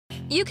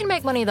You can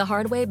make money the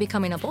hard way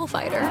becoming a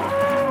bullfighter,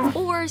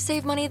 or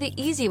save money the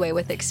easy way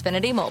with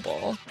Xfinity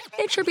Mobile.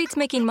 It sure beats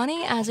making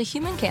money as a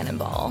human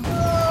cannonball.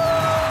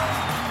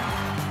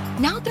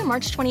 Now through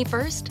March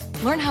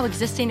 21st, learn how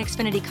existing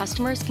Xfinity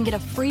customers can get a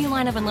free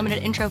line of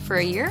unlimited intro for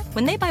a year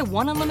when they buy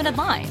one unlimited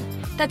line.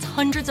 That's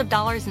hundreds of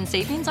dollars in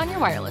savings on your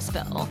wireless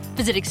bill.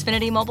 Visit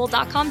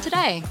XfinityMobile.com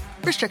today.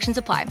 Restrictions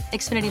apply.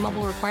 Xfinity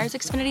Mobile requires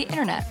Xfinity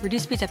Internet.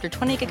 Reduced speeds after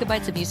 20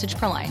 gigabytes of usage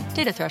per line.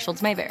 Data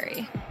thresholds may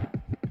vary.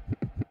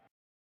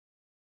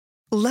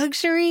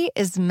 Luxury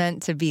is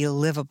meant to be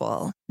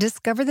livable.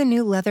 Discover the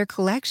new leather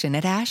collection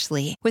at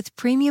Ashley with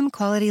premium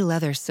quality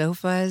leather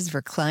sofas,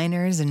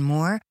 recliners, and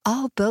more,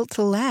 all built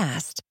to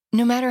last.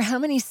 No matter how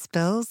many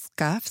spills,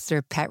 scuffs,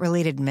 or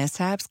pet-related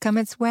mishaps come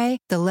its way,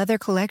 the leather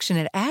collection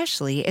at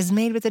Ashley is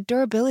made with the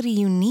durability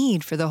you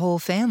need for the whole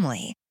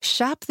family.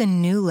 Shop the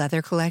new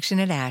leather collection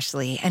at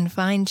Ashley and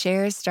find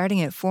chairs starting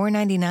at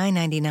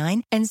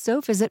 $499.99 and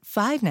sofas at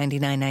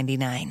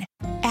 $599.99.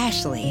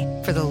 Ashley,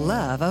 for the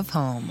love of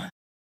home.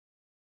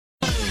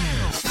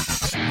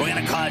 We're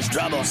going to cause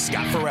trouble.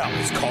 Scott Farrell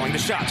is calling the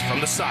shots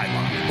from the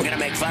sideline. We're going to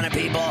make fun of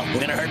people.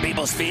 We're going to hurt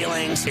people's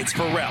feelings. It's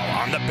Farrell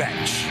on the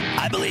bench.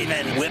 I believe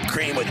in whipped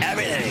cream with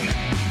everything.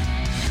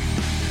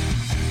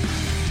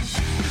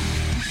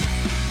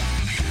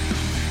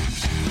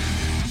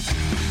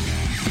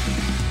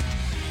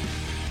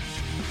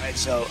 All right,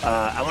 so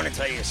I want to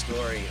tell you a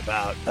story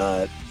about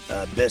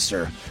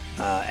Visser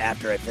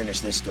after I finish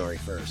this story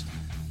first.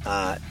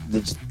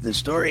 The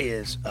story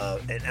is,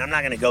 and I'm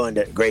not going to go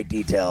into great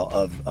detail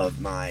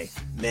of my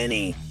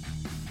many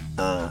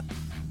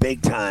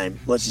big time,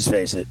 let's just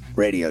face it,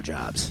 radio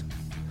jobs.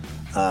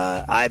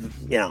 I've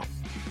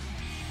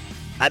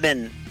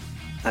been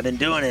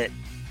doing it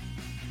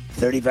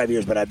 35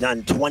 years, but I've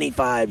done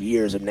 25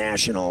 years of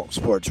national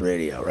sports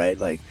radio, right?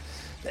 Like,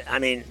 I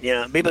mean,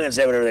 people can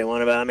say whatever they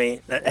want about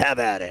me. Have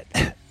at it.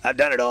 I've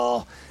done it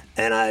all,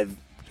 and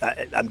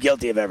I'm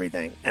guilty of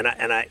everything. And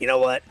I, you know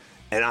what?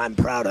 And I'm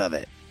proud of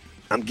it.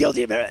 I'm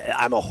guilty of it.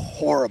 I'm a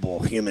horrible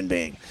human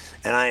being.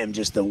 And I am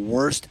just the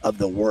worst of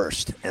the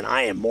worst. And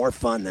I am more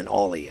fun than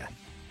all of you.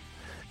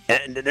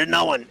 And there's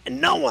no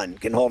one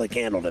can hold a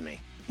candle to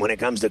me when it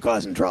comes to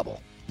causing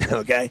trouble.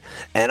 Okay?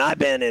 And I've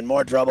been in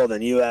more trouble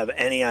than you have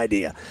any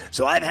idea.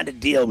 So I've had to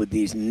deal with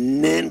these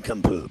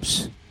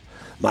nincompoops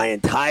my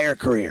entire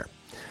career.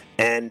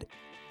 And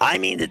I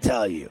mean to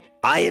tell you,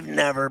 I have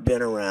never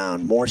been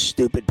around more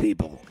stupid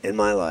people in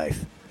my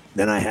life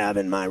than I have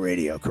in my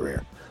radio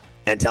career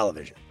and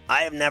television.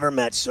 I have never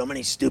met so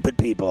many stupid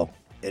people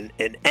in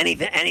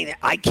anything.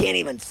 I can't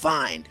even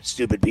find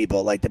stupid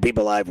people like the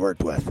people I've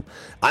worked with.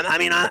 I'm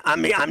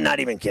not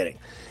even kidding.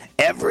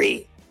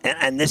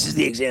 And this is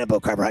the example,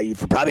 Carver.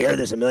 You've probably heard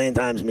this a million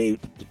times me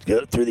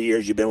through the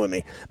years you've been with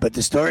me, but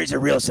the stories are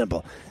real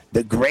simple.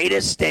 The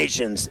greatest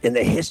stations in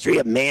the history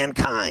of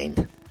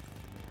mankind,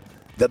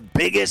 the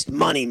biggest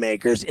money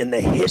makers in the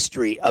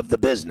history of the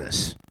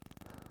business,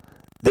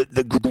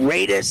 the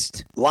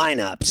greatest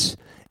lineups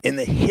in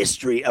the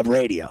history of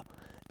radio.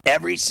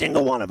 Every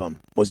single one of them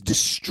was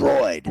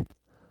destroyed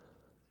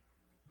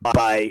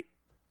by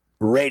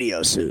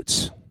radio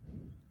suits.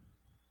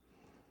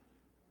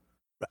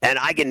 And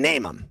I can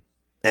name them.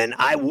 And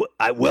I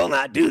will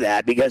not do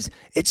that because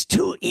it's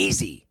too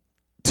easy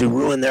to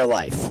ruin their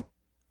life.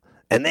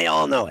 And they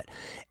all know it.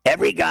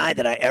 Every guy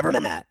that I ever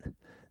met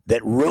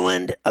that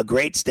ruined a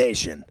great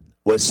station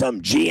was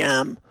some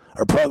GM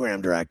or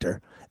program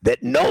director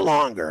that no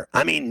longer,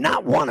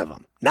 not one of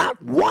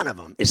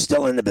them is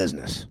still in the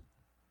business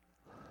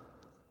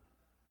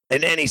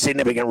in any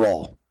significant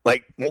role.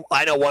 Like,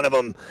 I know one of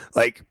them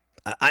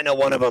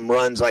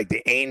runs like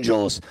the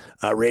Angels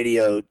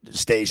radio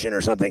station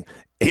or something.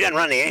 He doesn't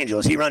run the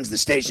Angels. He runs the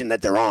station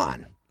that they're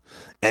on.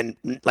 And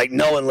like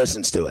no one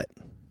listens to it.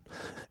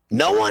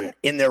 No one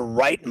in their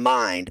right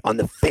mind on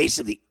the face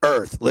of the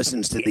earth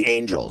listens to the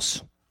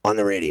Angels on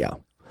the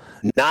radio.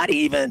 Not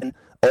even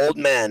old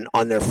men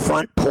on their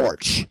front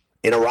porch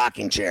in a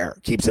rocking chair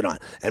keeps it on.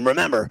 And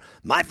remember,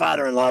 my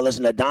father-in-law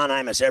listened to Don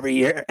Imus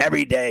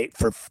every day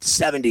for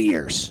 70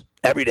 years.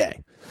 Every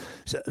day.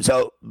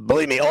 So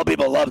believe me, old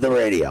people love the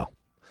radio.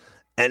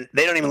 And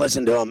they don't even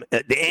listen to them.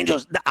 The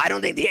Angels, I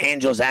don't think the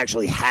Angels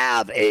actually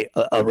have a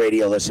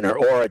radio listener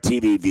or a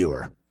TV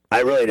viewer.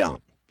 I really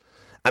don't.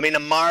 The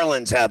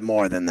Marlins have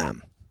more than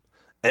them.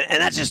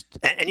 And that's just,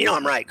 and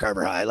I'm right,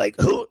 Carver High. Like,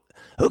 who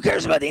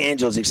cares about the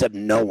Angels except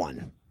no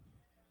one?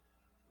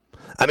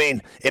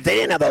 If they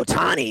didn't have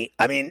Ohtani,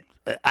 I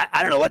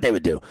don't know what they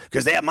would do.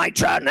 Because they have Mike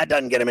Trout, and that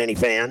doesn't get them any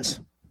fans.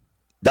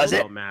 Does it?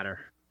 Don't matter.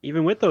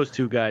 Even with those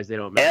two guys, they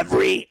don't matter.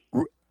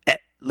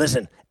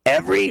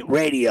 Every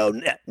radio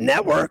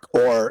network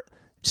or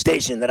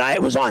station that I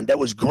was on that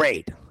was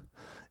great,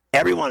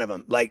 every one of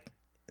them, like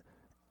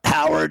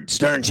Howard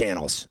Stern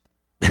channels,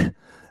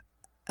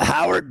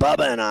 Howard,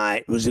 Bubba, and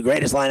I, was the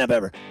greatest lineup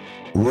ever,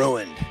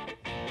 ruined.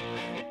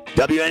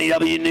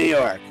 WNEW New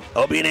York,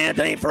 Opie and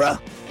Anthony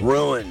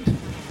ruined.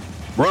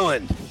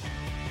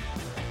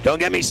 Don't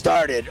get me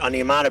started on the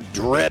amount of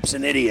drips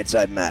and idiots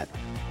I've met.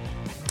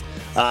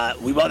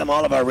 We welcome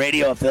all of our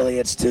radio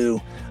affiliates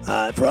to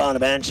for On the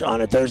Bench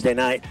on a Thursday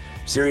night.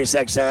 Sirius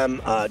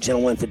XM,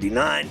 channel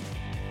 159.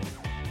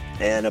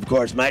 And, of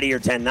course, Mightier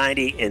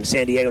 1090 in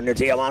San Diego near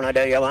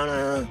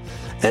Tijuana.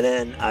 And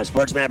then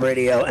Sports Map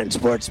Radio and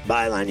Sports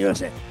Byline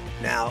USA.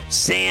 Now,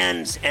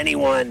 sans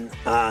anyone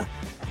that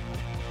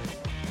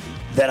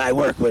I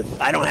work with,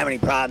 I don't have any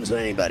problems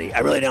with anybody. I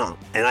really don't.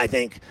 And I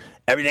think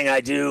everything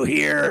I do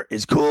here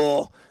is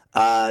cool.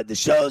 The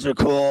shows are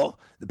cool.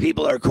 The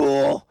people are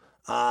cool.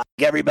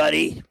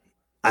 Everybody,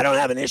 I don't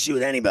have an issue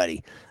with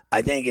anybody.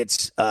 I think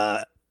it's,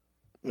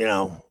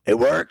 it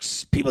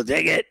works. People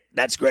dig it.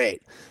 That's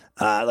great.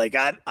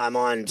 I'm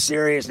on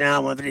Sirius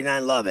now,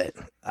 159. Love it.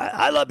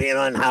 I love being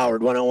on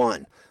Howard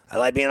 101. I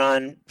like being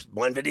on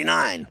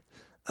 159.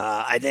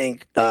 I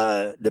think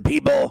the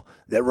people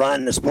that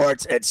run the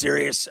sports at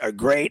Sirius are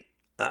great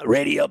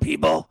radio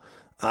people.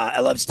 I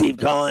love Steve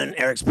Cohen,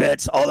 Eric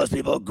Spitz, all those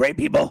people, great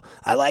people.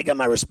 I like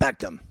them. I respect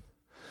them.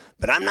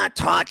 But I'm not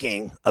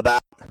talking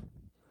about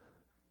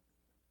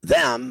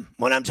them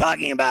when I'm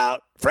talking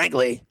about,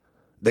 frankly,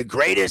 the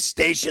greatest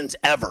stations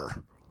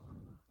ever.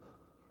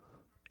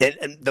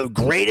 And the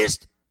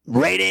greatest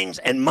ratings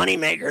and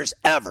moneymakers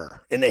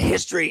ever in the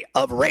history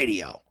of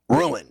radio,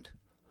 ruined,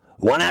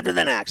 one after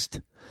the next,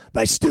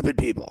 by stupid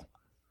people.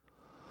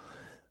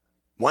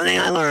 One thing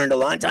I learned a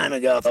long time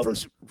ago from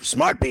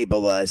smart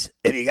people was,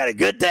 if you got a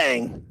good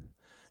thing,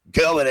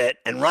 go with it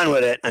and run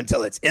with it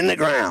until it's in the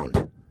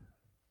ground.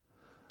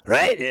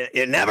 Right?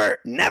 You never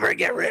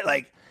get rid.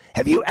 Like,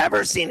 have you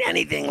ever seen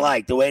anything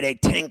like the way they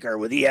tinker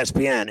with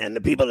ESPN and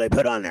the people they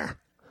put on there?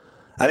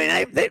 I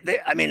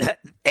mean,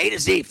 A to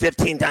Z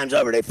 15 times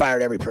over, they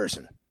fired every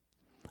person.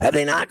 Have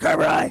they not,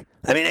 Carver? I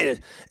mean,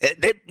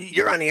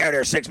 you're on the air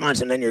there 6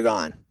 months and then you're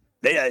gone.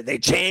 They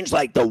change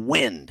like the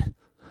wind,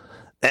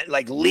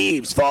 like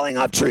leaves falling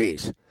off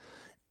trees.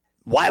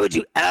 Why would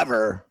you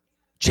ever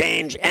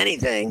change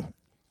anything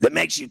that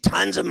makes you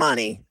tons of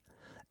money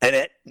and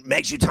it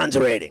makes you tons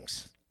of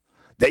ratings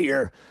that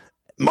your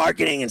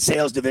marketing and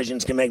sales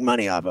divisions can make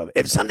money off of?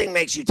 If something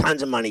makes you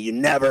tons of money, you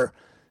never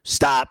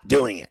stop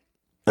doing it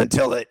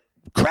until it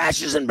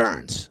crashes and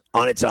burns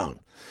on its own.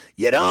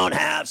 You don't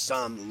have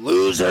some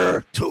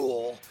loser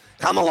tool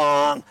come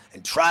along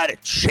and try to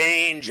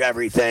change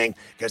everything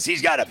because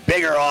he's got a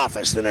bigger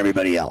office than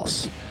everybody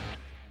else.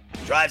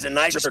 Drives a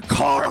nicer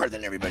car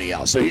than everybody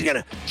else. So he's going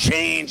to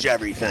change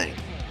everything.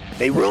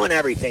 They ruin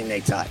everything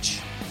they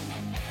touch.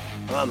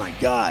 Oh, my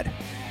God.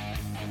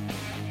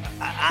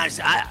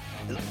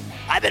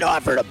 I've been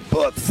offered a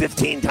book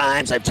 15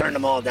 times. I've turned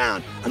them all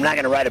down. I'm not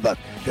going to write a book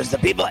because the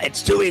people,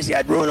 it's too easy.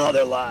 I'd ruin all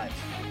their lives.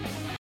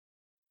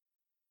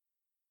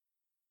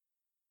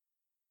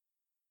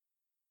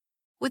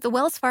 With the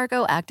Wells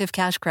Fargo Active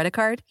Cash Credit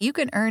Card, you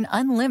can earn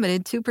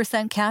unlimited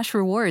 2% cash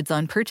rewards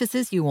on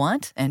purchases you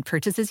want and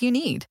purchases you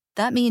need.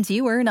 That means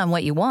you earn on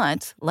what you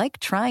want, like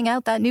trying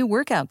out that new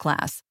workout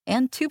class,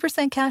 and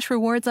 2% cash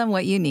rewards on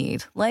what you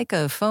need, like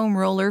a foam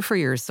roller for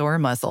your sore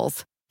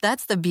muscles.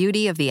 That's the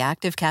beauty of the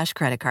Active Cash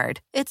Credit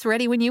Card. It's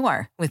ready when you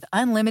are, with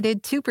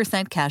unlimited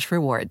 2% cash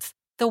rewards.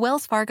 The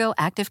Wells Fargo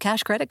Active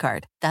Cash Credit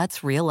Card.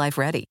 That's real life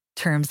ready.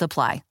 Terms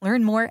apply.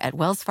 Learn more at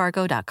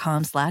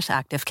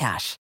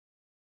wellsfargo.com/activecash.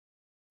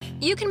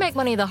 You can make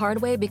money the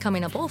hard way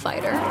becoming a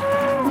bullfighter,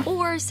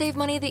 or save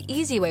money the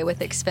easy way with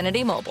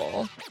Xfinity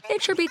Mobile.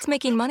 It sure beats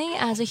making money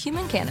as a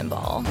human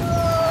cannonball.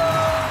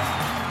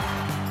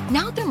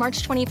 Now through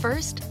March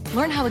 21st,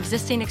 learn how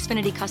existing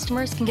Xfinity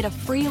customers can get a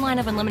free line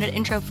of unlimited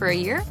intro for a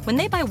year when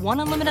they buy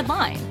one unlimited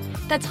line.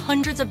 That's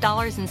hundreds of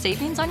dollars in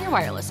savings on your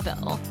wireless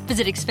bill.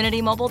 Visit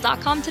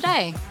XfinityMobile.com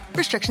today.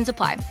 Restrictions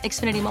apply.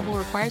 Xfinity Mobile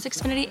requires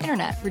Xfinity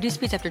Internet. Reduced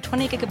speeds after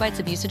 20 gigabytes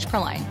of usage per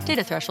line.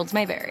 Data thresholds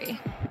may vary.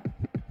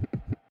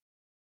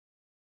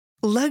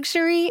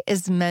 Luxury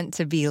is meant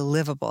to be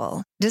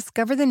livable.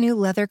 Discover the new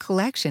leather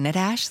collection at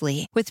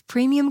Ashley with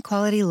premium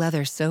quality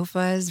leather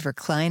sofas,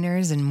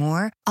 recliners, and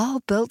more,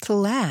 all built to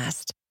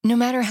last. No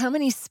matter how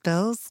many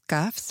spills,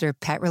 scuffs, or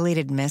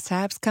pet-related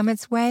mishaps come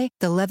its way,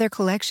 the leather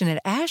collection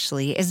at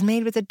Ashley is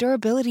made with the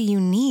durability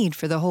you need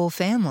for the whole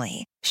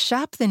family.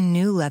 Shop the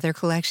new leather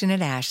collection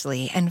at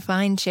Ashley and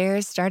find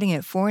chairs starting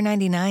at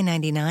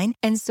 $499.99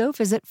 and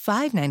sofas at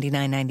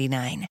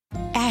 $599.99.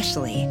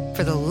 Ashley,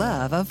 for the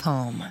love of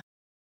home.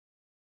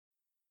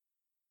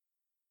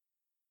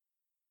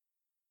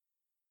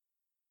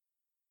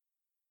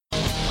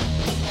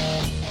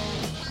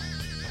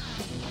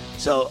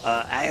 So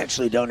I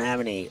actually don't have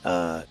any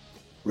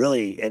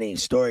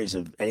stories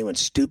of anyone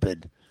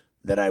stupid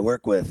that I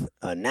work with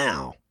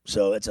now.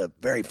 So it's a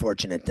very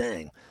fortunate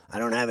thing. I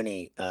don't have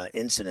any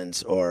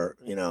incidents or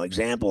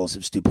examples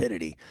of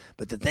stupidity.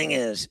 But the thing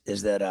is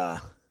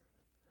that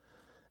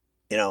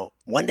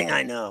one thing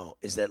I know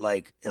is that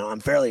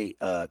I'm fairly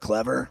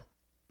clever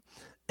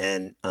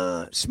and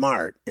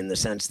smart in the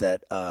sense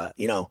that I'll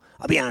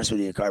be honest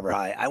with you, Carver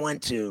High. I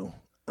went to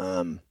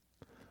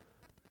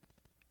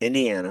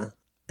Indiana.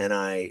 And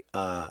I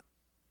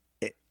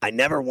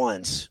never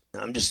once,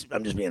 I'm just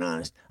being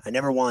honest, I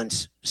never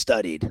once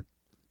studied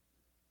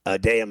a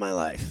day in my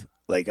life.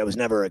 Like, I was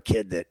never a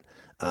kid that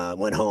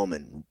went home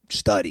and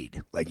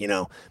studied. Like,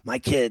 my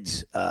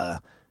kids,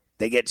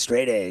 they get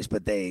straight A's,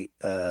 but the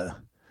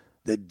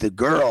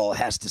girl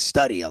has to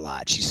study a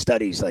lot. She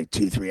studies like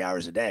 2-3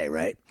 hours a day,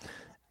 right?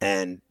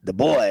 And the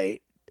boy,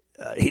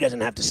 he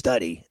doesn't have to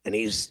study, and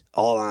he's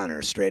all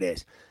honors, straight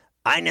A's.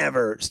 I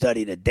never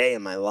studied a day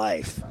in my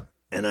life,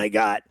 and I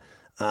got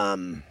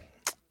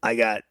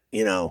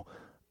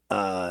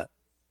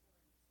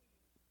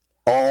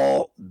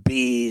all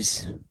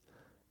B's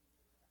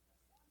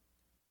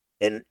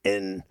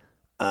in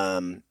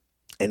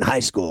high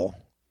school,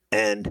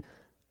 and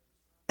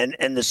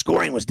the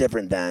scoring was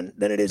different then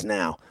than it is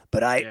now.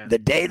 But the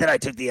day that I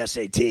took the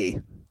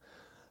SAT,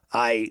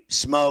 I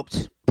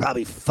smoked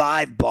probably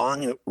 5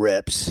 bong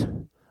rips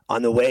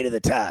on the way to the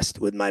test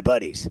with my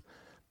buddies.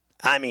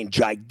 I mean,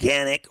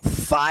 gigantic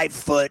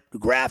 5-foot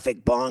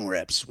graphic bong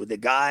rips with the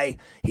guy.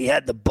 He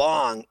had the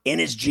bong in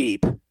his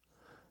Jeep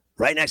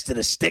right next to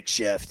the stick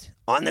shift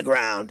on the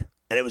ground.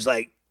 And it was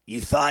like you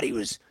thought he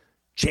was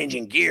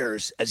changing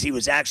gears as he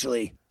was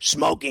actually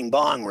smoking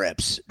bong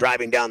rips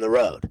driving down the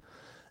road.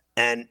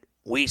 And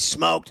we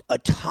smoked a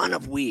ton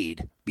of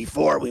weed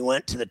before we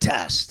went to the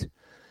test.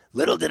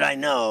 Little did I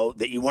know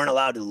that you weren't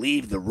allowed to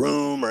leave the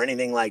room or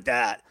anything like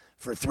that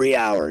for 3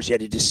 hours. You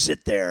had to just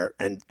sit there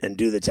and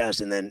do the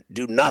test and then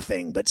do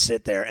nothing but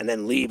sit there and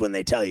then leave when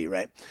they tell you,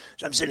 right?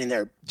 So I'm sitting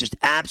there just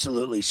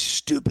absolutely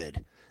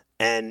stupid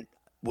and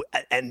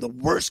the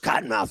worst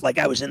cottonmouth, like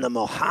I was in the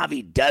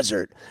Mojave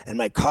Desert and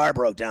my car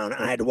broke down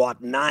and I had to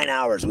walk 9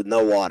 hours with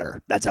no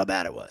water. That's how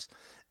bad it was.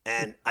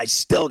 And I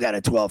still got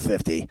a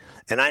 1250,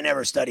 and I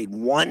never studied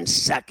 1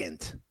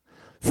 second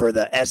for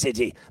the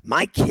SAT.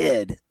 My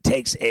kid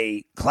takes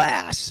a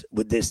class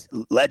with this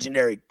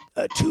legendary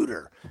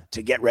tutor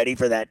to get ready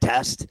for that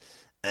test,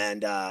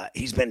 and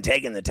he's been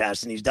taking the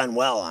test, and he's done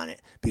well on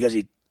it because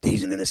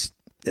he's in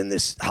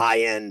this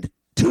high-end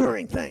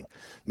tutoring thing.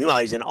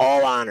 Meanwhile, he's in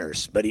all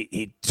honors, but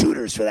he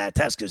tutors for that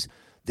test because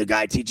the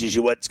guy teaches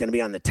you what's going to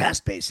be on the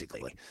test,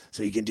 basically,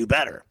 so you can do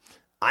better.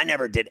 I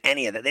never did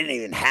any of that. They didn't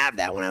even have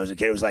that when I was a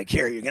kid. It was like,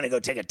 here, you're going to go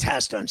take a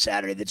test on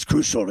Saturday that's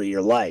crucial to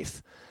your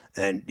life,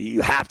 and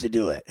you have to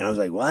do it. And I was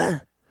like,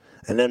 what?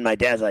 And then my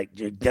dad's like,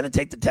 you're going to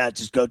take the test,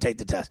 just go take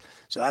the test.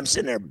 So I'm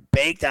sitting there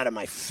baked out of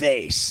my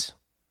face.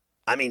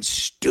 I mean,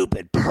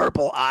 stupid,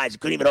 purple eyes.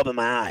 Couldn't even open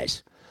my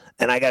eyes.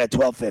 And I got a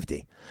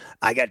 1250.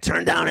 I got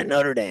turned down at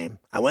Notre Dame.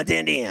 I went to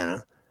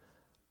Indiana.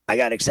 I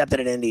got accepted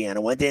at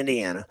Indiana, went to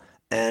Indiana.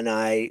 And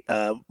I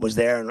was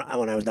there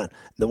when I was done.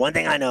 The one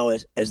thing I know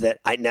is that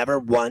I never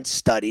once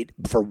studied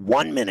for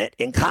 1 minute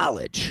in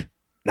college.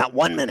 Not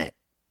 1 minute.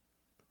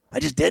 I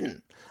just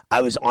didn't.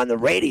 I was on the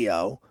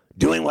radio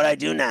doing what I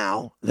do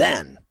now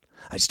then.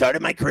 I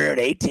started my career at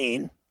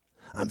 18.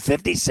 I'm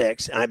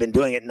 56, and I've been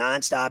doing it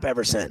nonstop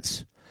ever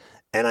since.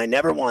 And I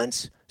never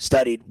once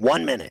studied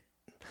 1 minute.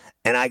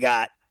 And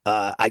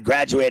I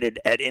graduated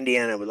at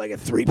Indiana with like a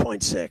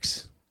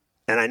 3.6.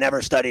 And I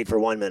never studied for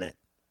 1 minute.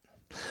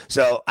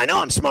 So I know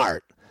I'm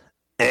smart,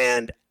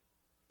 and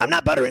I'm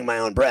not buttering my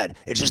own bread.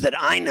 It's just that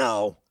I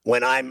know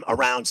when I'm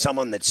around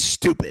someone that's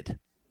stupid.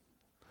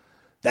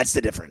 That's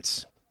the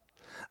difference.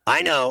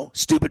 I know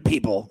stupid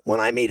people when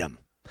I meet them,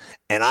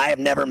 and I have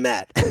never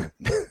met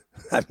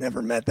I've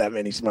never met that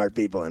many smart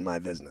people in my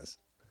business.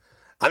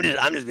 I'm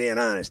just being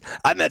honest.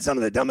 I've met some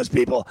of the dumbest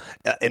people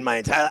in my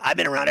entire. I've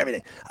been around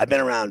everything. I've been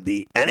around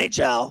the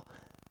NHL.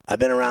 I've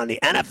been around the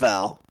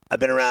NFL. I've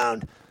been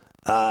around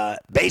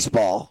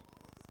baseball.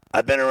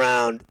 I've been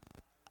around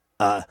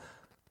NBA.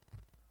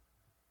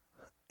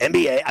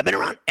 I've been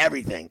around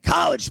everything.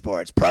 College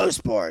sports, pro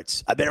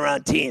sports. I've been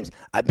around teams.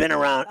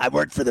 I've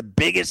worked for the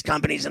biggest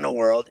companies in the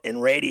world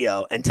in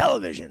radio and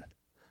television.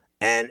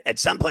 And at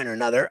some point or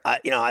another,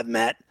 I've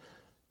met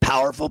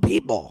powerful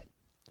people.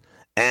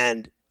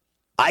 And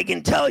I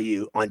can tell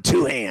you on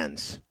 2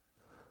 hands,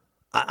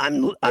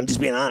 I'm just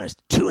being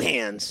honest, 2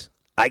 hands,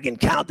 I can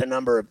count the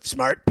number of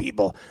smart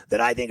people that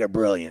I think are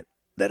brilliant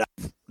that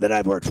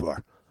I've worked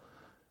for.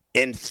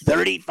 In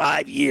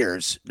 35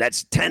 years,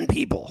 that's 10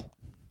 people.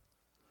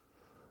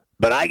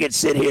 But I could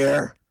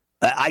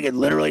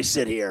literally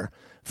sit here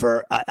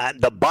for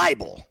the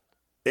Bible.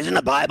 Isn't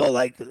the Bible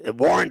like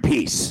War and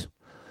Peace?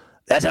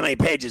 That's how many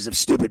pages of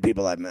stupid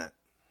people I've met.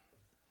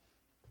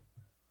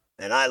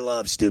 And I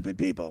love stupid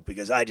people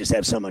because I just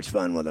have so much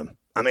fun with them.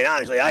 I mean,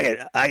 honestly, I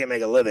can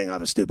make a living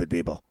off of stupid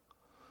people.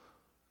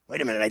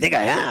 Wait a minute, I think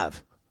I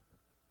have.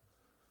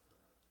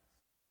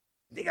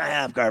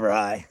 Carver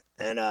High.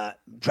 And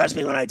trust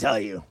me when I tell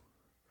you,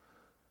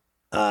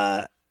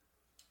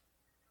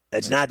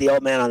 it's not the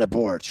old man on the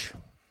porch.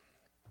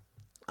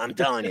 I'm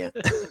telling you.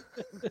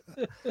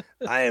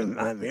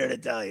 I'm here to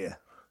tell you.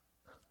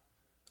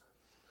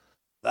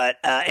 But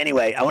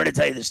anyway, I want to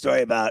tell you the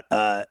story about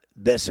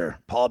Bisser,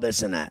 Paul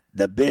Bissonnette,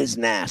 the Biz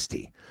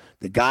Nasty,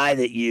 the guy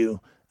that you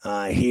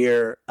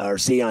hear or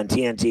see on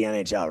TNT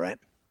NHL, right?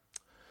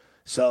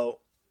 So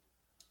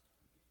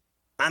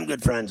I'm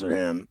good friends with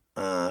him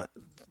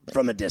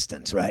from a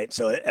distance, right?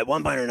 So at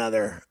one point or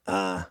another,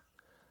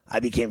 I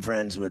became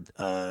friends with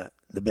the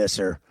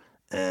Bisser,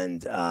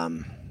 and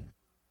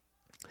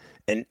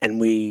and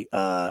we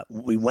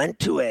went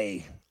to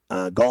a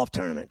golf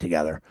tournament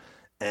together,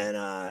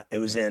 and it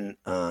was in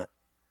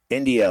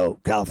Indio,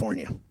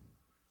 California,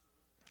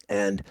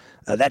 and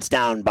that's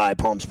down by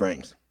Palm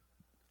Springs,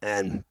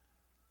 and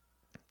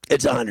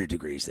it's 100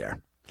 degrees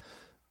there,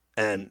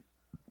 and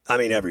I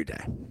mean every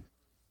day,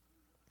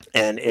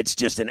 and it's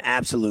just an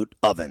absolute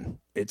oven.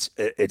 It's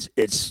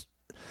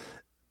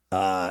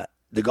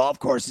the golf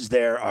courses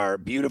there are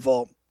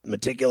beautiful,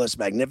 meticulous,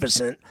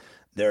 magnificent.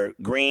 They're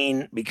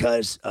green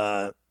because,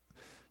 the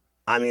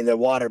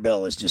water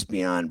bill is just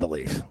beyond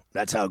belief.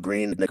 That's how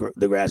green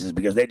the grass is,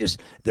 because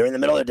they're in the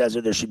middle of the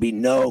desert. There should be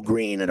no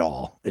green at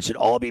all. It should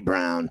all be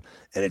brown,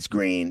 and it's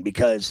green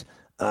because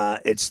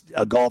it's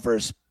a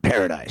golfer's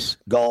paradise.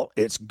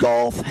 It's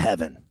golf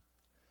heaven.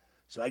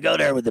 So I go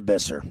there with the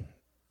Bisser,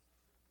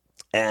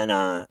 and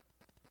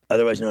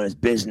otherwise known as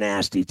Biz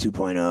Nasty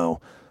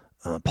 2.0,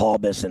 Paul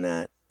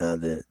Bissonnette,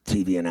 the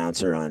TV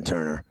announcer on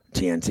Turner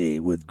TNT,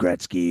 with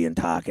Gretzky and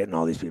Tocchet and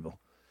all these people.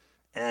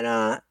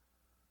 And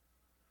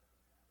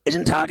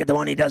isn't Tocchet the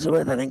one he does it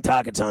with? I think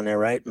Tocchet's on there,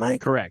 right,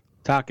 Mike? Correct.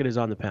 Tocchet is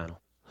on the panel.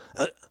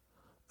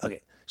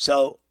 Okay,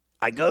 so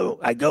I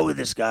go with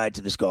this guy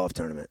to this golf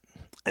tournament,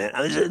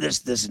 and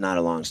this is not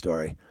a long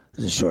story.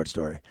 This is a short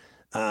story.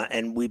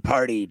 And we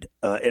partied.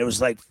 It was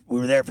like we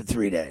were there for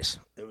 3 days.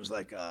 It was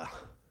like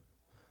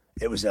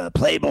it was a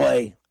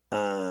Playboy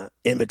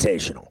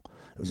Invitational.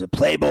 It was a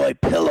Playboy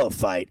Pillow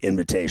Fight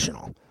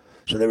Invitational.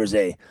 So there was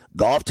a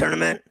golf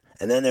tournament,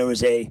 and then there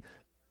was a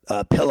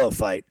pillow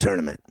fight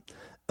tournament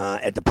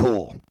at the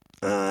pool.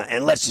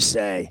 And let's just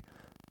say,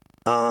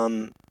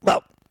 there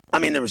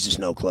was just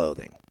no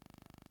clothing.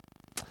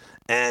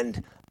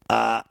 And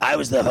I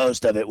was the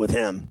host of it with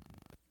him.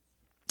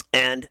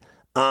 And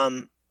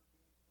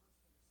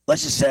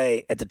let's just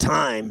say at the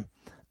time,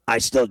 I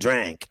still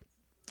drank.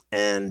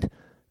 And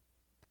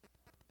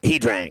he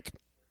drank.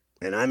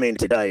 And I mean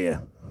to tell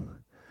you,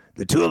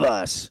 the two of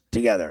us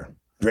together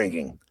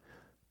drinking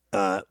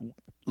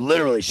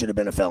literally should have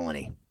been a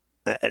felony,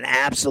 an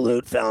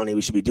absolute felony.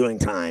 We should be doing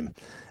time,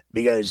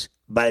 because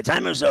by the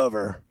time it was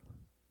over,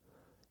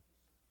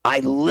 I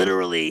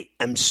literally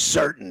am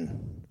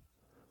certain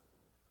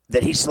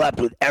that he slept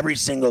with every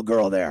single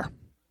girl there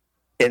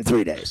in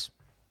 3 days.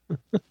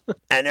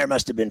 And there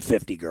must have been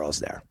 50 girls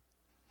there.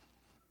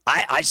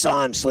 I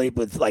saw him sleep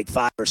with like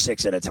 5 or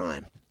 6 at a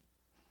time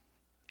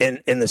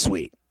in the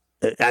suite.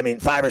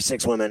 5 or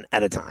 6 women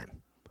at a time,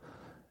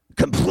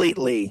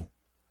 completely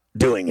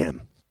doing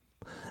him.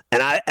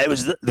 And it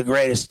was the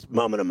greatest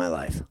moment of my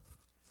life.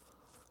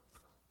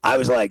 I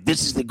was like,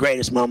 this is the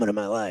greatest moment of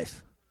my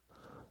life.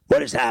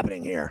 What is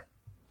happening here?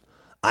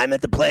 I'm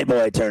at the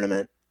Playboy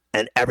tournament,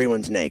 and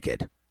everyone's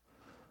naked.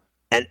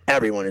 And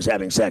everyone is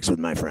having sex with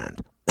my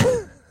friend.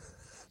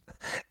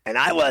 And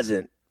I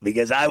wasn't,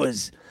 because I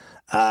was,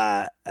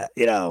 I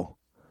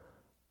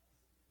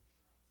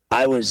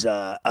was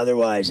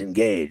otherwise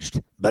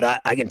engaged.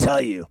 But I can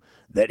tell you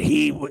that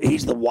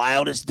he's the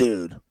wildest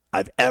dude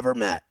I've ever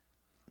met.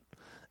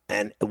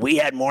 And we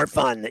had more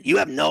fun. You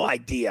have no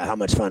idea how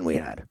much fun we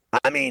had.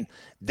 I mean,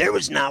 there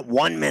was not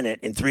 1 minute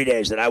in 3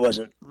 days that I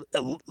wasn't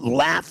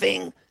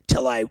laughing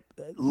till I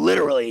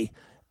literally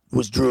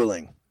was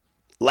drooling.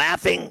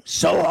 Laughing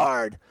so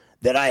hard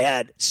that I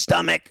had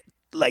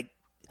I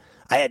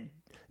had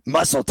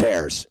muscle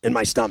tears in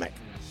my stomach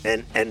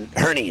and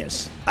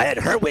hernias.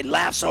 We'd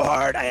laugh so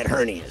hard, I had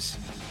hernias.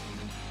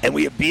 And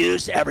we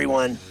abused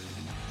everyone.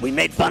 We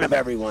made fun of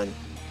everyone.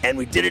 And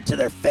we did it to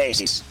their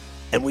face.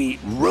 And we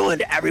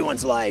ruined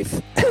everyone's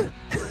life.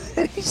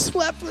 And he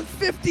slept with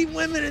 50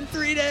 women in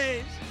 3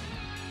 days.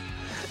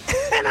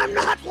 And I'm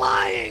not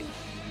lying.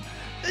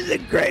 This is the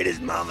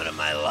greatest moment of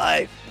my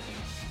life.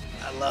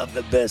 I love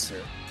the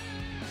Bisser.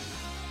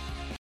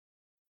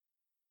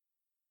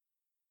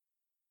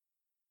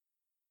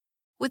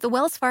 With the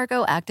Wells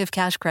Fargo Active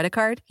Cash Credit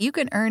Card, you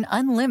can earn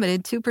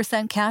unlimited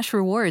 2% cash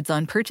rewards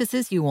on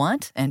purchases you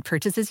want and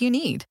purchases you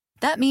need.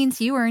 That means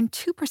you earn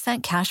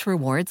 2% cash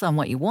rewards on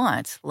what you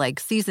want,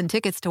 like season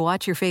tickets to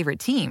watch your favorite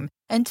team,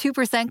 and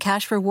 2%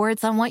 cash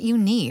rewards on what you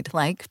need,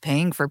 like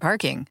paying for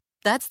parking.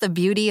 That's the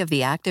beauty of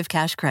the Active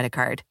Cash Credit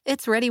Card.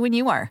 It's ready when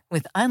you are,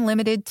 with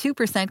unlimited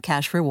 2%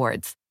 cash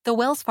rewards. The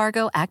Wells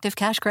Fargo Active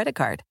Cash Credit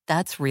Card.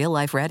 That's real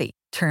life ready.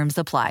 Terms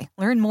apply.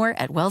 Learn more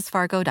at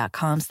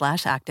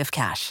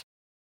wellsfargo.com/activecash.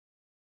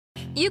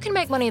 You can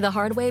make money the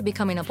hard way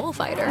becoming a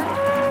bullfighter,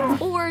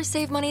 or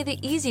save money the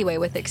easy way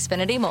with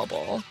Xfinity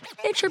Mobile.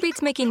 It sure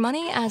beats making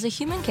money as a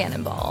human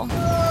cannonball.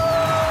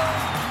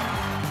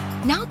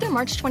 Now through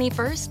March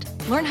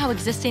 21st, learn how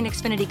existing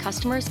Xfinity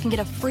customers can get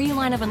a free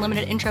line of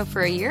unlimited intro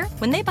for a year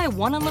when they buy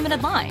one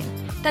unlimited line.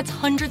 That's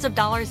hundreds of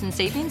dollars in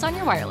savings on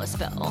your wireless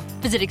bill.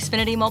 Visit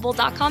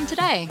XfinityMobile.com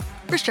today.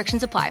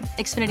 Restrictions apply.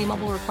 Xfinity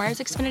Mobile requires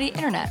Xfinity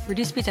Internet.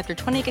 Reduced speeds after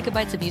 20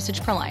 gigabytes of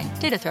usage per line.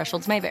 Data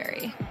thresholds may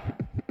vary.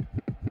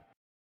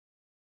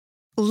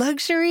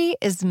 Luxury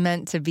is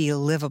meant to be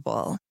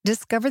livable.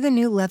 Discover the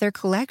new leather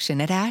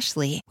collection at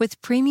Ashley, with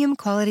premium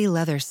quality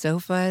leather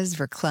sofas,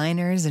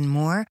 recliners, and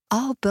more,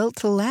 all built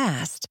to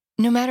last.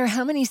 No matter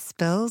how many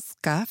spills,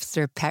 scuffs,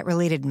 or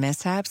pet-related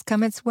mishaps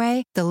come its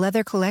way, the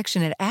leather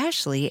collection at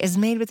Ashley is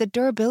made with the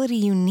durability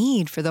you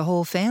need for the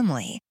whole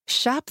family.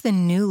 Shop the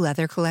new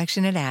leather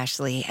collection at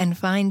Ashley and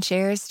find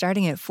chairs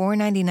starting at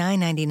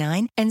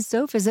 $499.99 and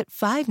sofas at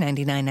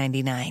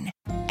 $599.99.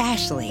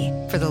 Ashley,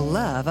 for the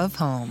love of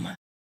home.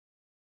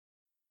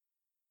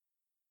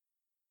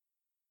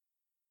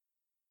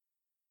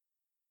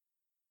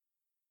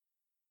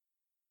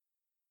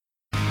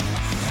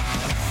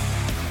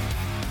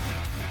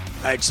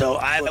 All right, so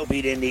Iowa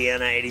beat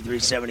Indiana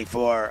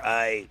 83-74.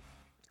 I,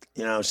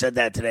 said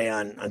that today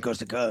on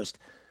Coast to Coast.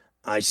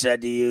 I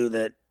said to you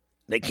that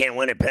they can't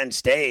win at Penn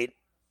State.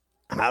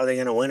 How are they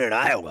going to win at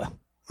Iowa?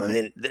 I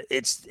mean,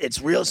 it's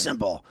real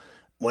simple.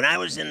 When I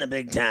was in the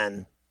Big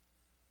Ten,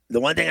 the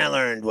one thing I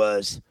learned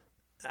was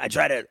I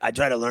try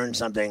to learn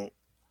something,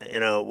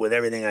 with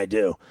everything I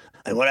do.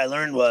 And what I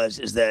learned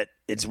is that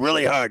it's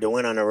really hard to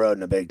win on the road in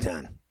the Big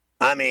Ten.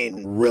 I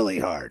mean, really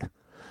hard.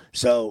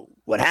 So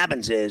what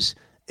happens is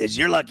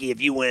you're lucky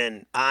if you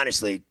win,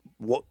 honestly,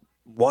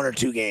 one or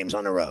two games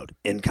on the road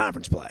in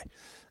conference play.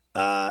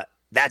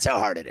 That's how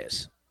hard it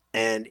is.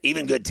 And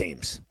even good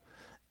teams.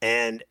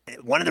 And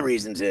one of the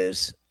reasons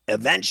is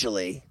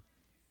eventually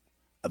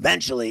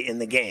in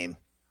the game,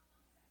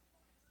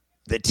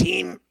 the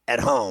team at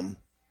home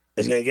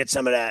is going to get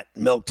some of that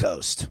milk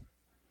toast,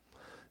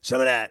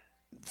 some of that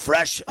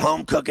fresh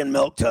home cooking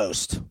milk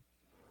toast,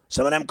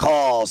 some of them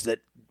calls that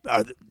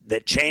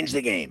change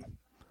the game.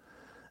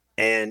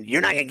 And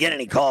you're not going to get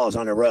any calls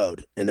on the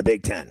road in the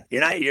Big Ten.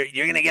 You're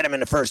going to get them in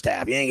the first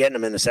half. You ain't getting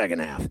them in the second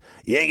half.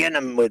 You ain't getting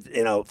them with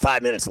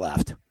 5 minutes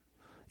left.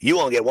 You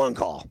won't get one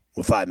call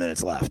with 5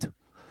 minutes left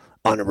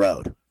on the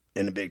road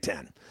in the Big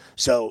Ten.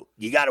 So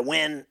you got to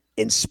win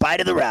in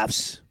spite of the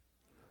refs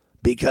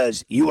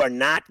because you are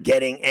not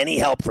getting any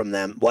help from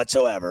them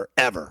whatsoever,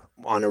 ever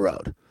on the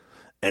road.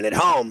 And at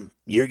home,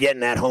 you're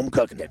getting that home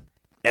cooking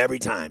every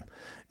time.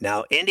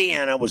 Now,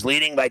 Indiana was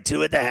leading by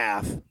 2 at the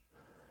half.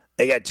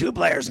 They got 2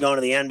 players going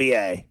to the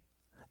NBA,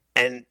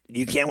 and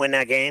you can't win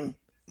that game?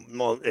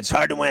 Well, it's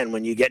hard to win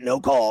when you get no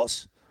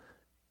calls,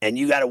 and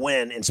you got to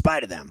win in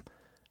spite of them.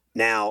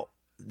 Now,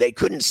 they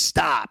couldn't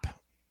stop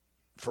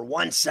for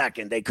 1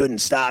 second. They couldn't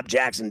stop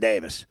Jackson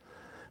Davis,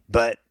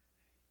 but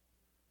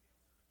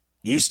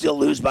you still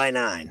lose by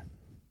 9.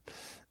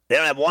 They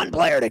don't have one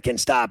player that can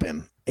stop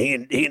him.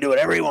 He can do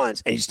whatever he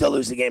wants, and you still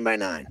lose the game by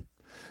 9.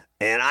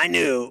 And I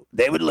knew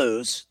they would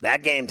lose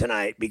that game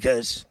tonight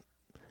because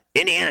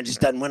Indiana just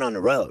doesn't win on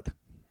the road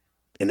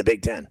in the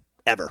Big Ten,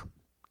 ever.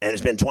 And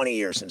it's been 20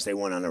 years since they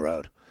won on the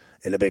road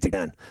in the Big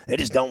Ten. They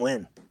just don't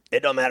win. It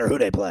don't matter who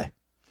they play.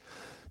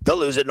 They'll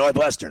lose at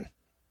Northwestern.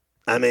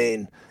 I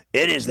mean,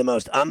 it is the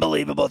most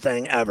unbelievable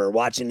thing ever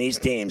watching these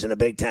teams in the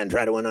Big Ten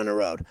try to win on the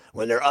road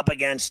when they're up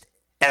against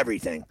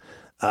everything.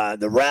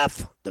 The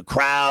ref, the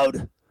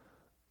crowd.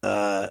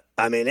 I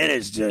mean, it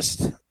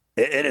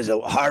is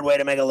a hard way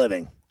to make a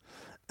living.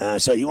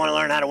 So you want to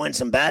learn how to win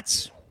some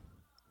bets?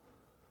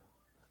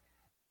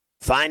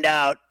 Find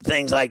out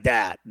things like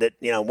that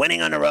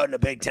winning on the road in the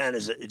Big Ten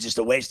is just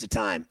a waste of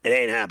time. It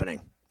ain't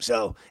happening.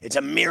 So it's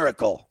a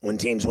miracle when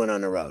teams win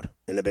on the road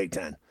in the Big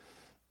Ten.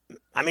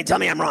 I mean, tell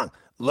me I'm wrong.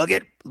 Look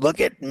at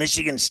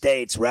Michigan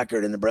State's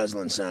record in the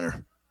Breslin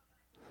Center.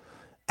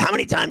 How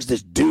many times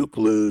does Duke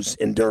lose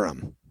in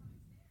Durham?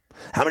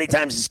 How many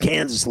times does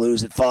Kansas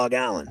lose at Fog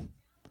Allen?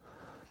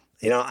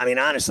 I mean,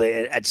 honestly,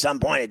 at some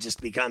point it just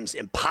becomes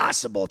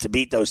impossible to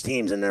beat those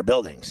teams in their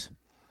buildings.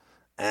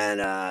 And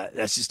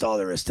that's just all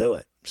there is to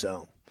it.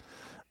 So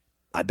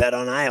I bet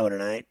on Iowa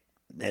tonight,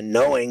 and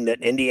knowing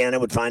that Indiana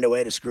would find a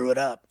way to screw it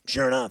up.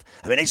 Sure enough.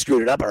 I mean, they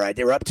screwed it up all right.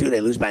 They were up 2. They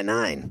lose by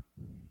 9.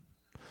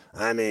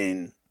 I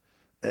mean,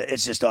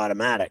 it's just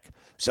automatic.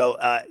 So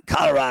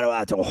Colorado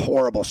out to a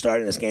horrible start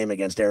in this game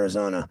against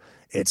Arizona.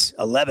 It's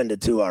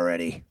 11-2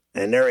 already,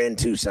 and they're in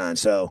Tucson.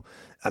 So,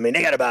 I mean,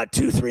 they got about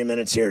 2-3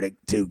 minutes here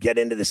to get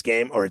into this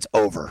game, or it's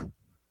over.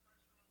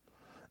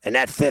 And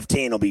that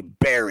 15 will be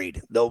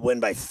buried. They'll win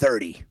by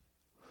 30.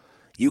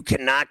 You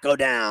cannot go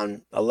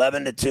down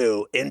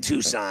 11-2 in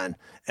Tucson,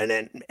 and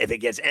then if it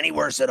gets any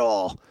worse at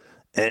all,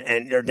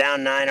 and you're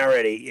down 9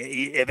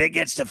 already, if it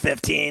gets to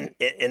 15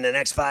 in the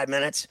next 5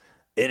 minutes,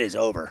 it is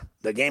over.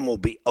 The game will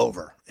be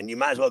over, and you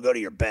might as well go to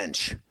your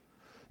bench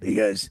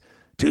because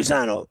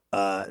Tucson will,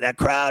 that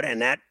crowd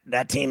and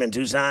that team in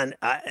Tucson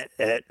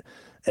at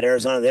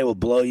Arizona, they will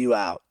blow you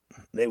out.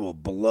 They will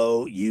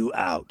blow you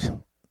out.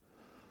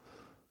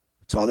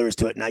 That's all there is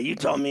to it. Now, you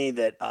told me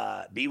that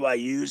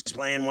BYU's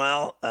playing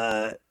well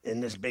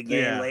in this big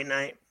game late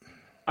night.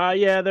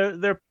 Yeah,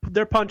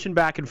 they're punching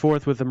back and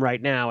forth with them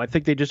right now. I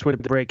think they just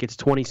went to break. It's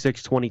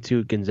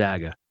 26-22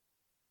 Gonzaga.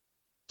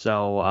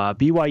 So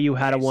BYU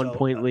had a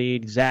 1-point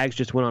lead. Zags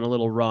just went on a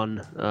little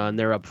run, and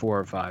they're up 4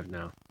 or 5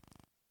 now.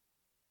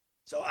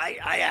 So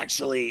I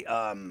actually,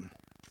 I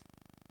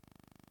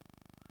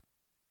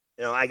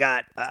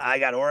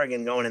got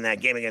Oregon going in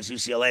that game against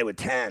UCLA with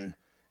 10,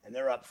 and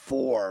they're up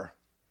 4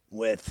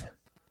 with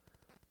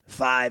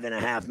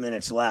 5.5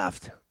 minutes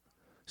left.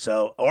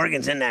 So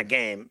Oregon's in that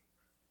game.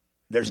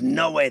 There's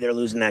no way they're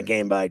losing that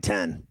game by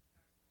 10.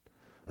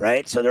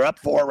 Right? So they're up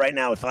 4 right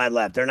now with 5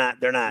 left. They're not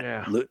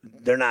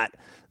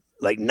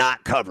like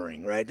not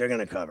covering, right? They're going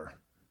to cover.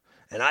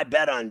 And I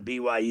bet on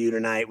BYU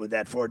tonight with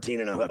that 14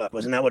 and a hook.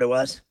 Wasn't that what it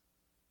was?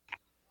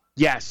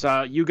 Yes,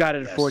 you got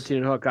it at 14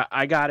 and a hook.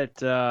 I got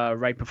it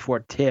right before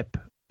tip,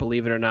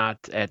 believe it or not,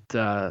 at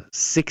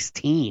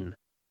 16.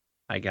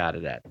 I got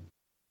it at. How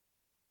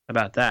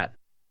about that?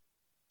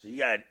 So you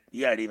got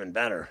it even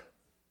better.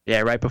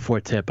 Yeah, right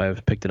before tip, I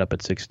picked it up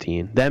at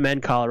 16. Them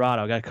and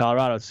Colorado. I got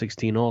Colorado at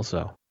 16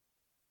 also.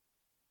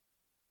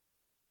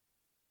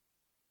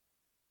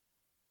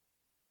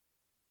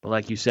 But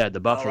like you said,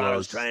 the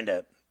Buffaloes trying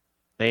to.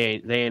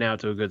 They ain't out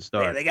to a good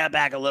start. They got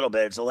back a little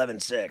bit. It's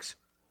 11-6.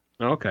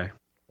 Okay.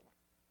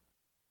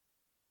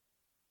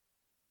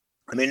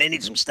 I mean, they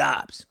need some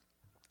stops.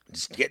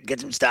 Just get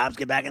some stops.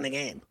 Get back in the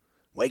game.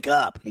 Wake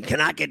up. You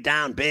cannot get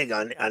down big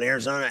on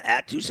Arizona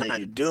at Tucson.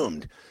 You're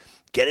doomed.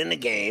 Get in the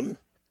game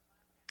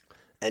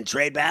and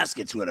trade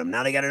baskets with them.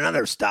 Now they got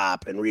another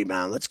stop and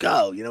rebound. Let's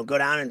go. Go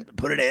down and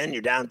put it in.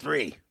 You're down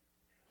 3.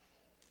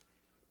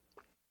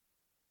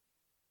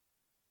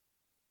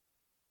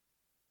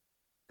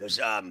 Because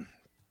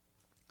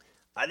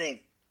I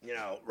think,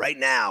 right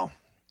now,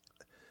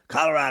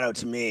 Colorado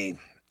to me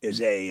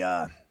is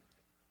a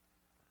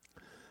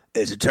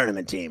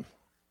tournament team.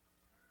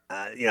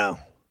 You're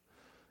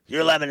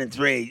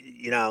 11-3.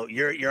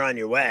 You're on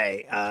your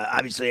way.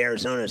 Obviously,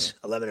 Arizona's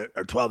 11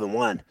 or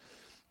 12-1,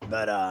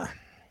 but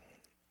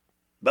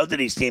both of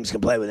these teams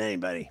can play with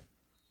anybody.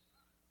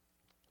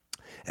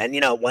 And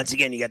once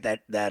again, you get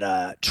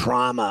that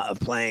trauma of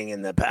playing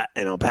in the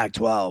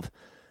Pac-12,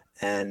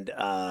 and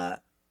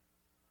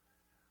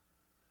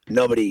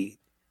nobody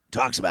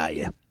talks about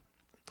you.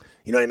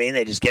 You know what I mean?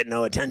 They just get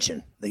no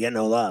attention. They get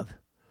no love.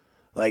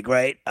 Like,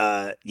 right?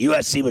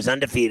 USC was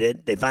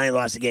undefeated. They finally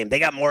lost the game. They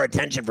got more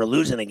attention for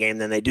losing a game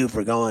than they do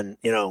for going,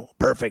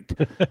 perfect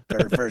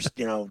their first,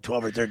 12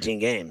 or 13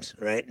 games,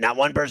 right? Not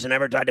one person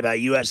ever talked about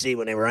USC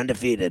when they were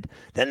undefeated.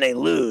 Then they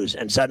lose,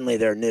 and suddenly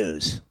they're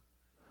news,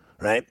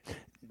 right?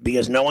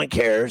 Because no one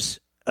cares.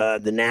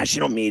 The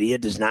national media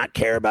does not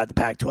care about the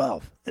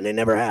Pac-12, and they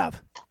never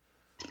have.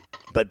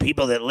 But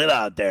people that live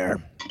out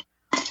there,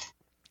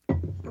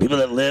 people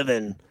that live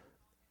in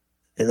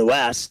the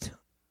West,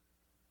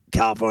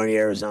 California,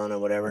 Arizona,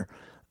 whatever,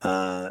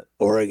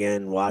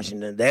 Oregon,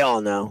 Washington, they all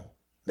know.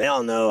 They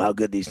all know how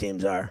good these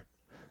teams are.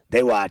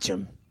 They watch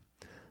them.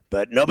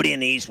 But nobody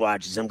in the East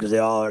watches them because they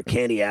all are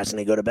candy ass and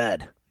they go to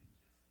bed.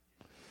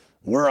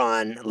 We're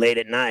on late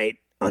at night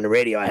on the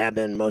radio. I have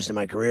been most of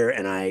my career,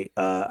 and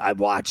I've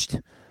watched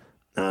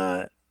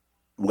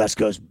West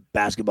Coast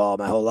basketball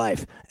my whole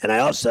life. And I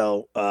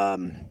also,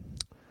 when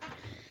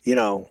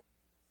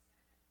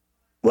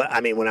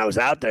I was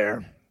out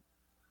there,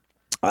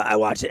 I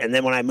watched it. And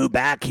then when I moved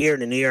back here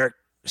to New York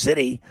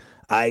City,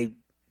 I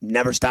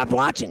never stopped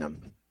watching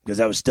them because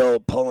I was still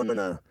pulling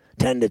a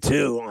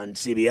 10-2 on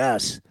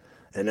CBS.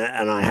 And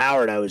on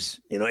Howard, I was,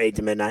 8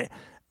 to midnight.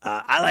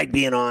 I like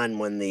being on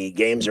when the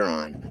games are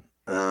on.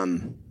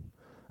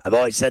 I've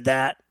always said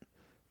that.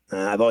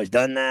 I've always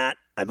done that.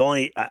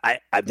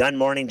 I've done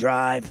morning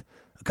drive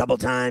a couple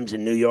times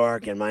in New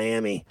York and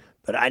Miami,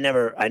 but I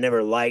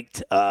never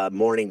liked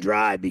morning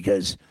drive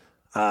because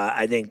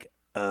I think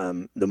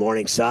the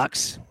morning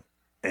sucks,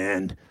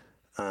 and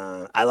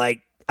I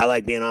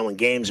like being on when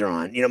games are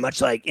on. Much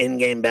like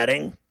in-game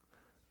betting.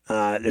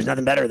 There's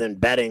nothing better than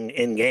betting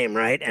in-game,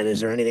 right? And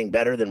is there anything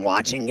better than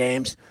watching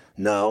games?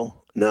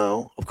 No,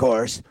 of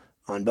course,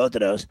 on both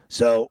of those.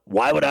 So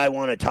why would I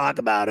want to talk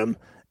about them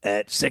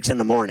at 6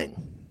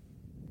 a.m?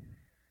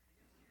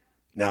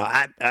 Now,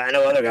 I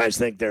know other guys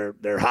think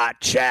they're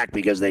hot Shaq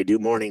because they do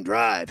morning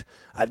drive.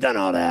 I've done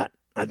all that,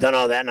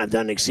 and I've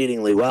done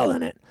exceedingly well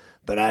in it.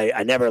 But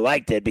I never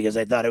liked it because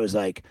I thought it was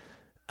like,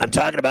 I'm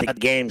talking about the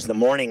games the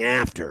morning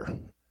after.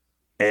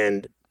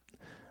 And,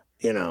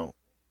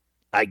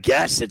 I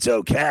guess it's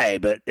okay,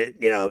 but,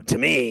 to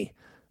me,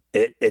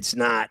 it's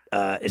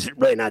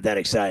really not that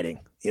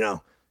exciting.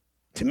 To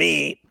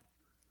me,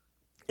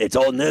 it's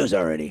old news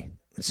already.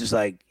 It's just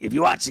like, if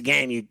you watch the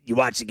game, you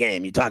watch the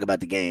game. You talk about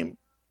the game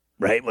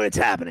right when it's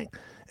happening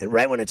and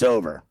right when it's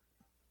over.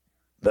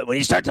 But when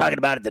you start talking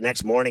about it the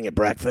next morning at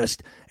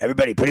breakfast,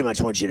 everybody pretty much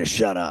wants you to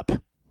shut up.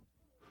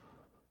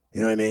 You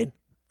know what I mean?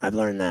 I've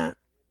learned that.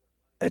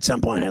 At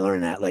some point, I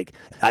learned that. Like,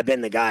 I've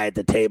been the guy at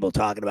the table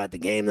talking about the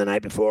game the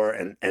night before,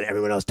 and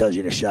everyone else tells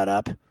you to shut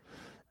up.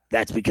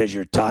 That's because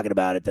you're talking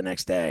about it the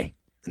next day,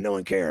 and no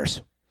one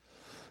cares.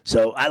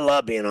 So I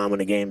love being on when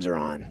the games are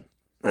on.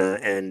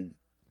 And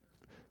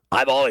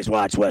I've always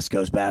watched West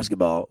Coast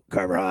basketball,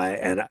 Carver High,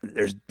 and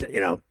there's,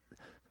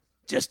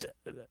 just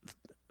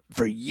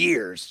for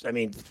years,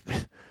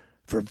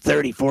 for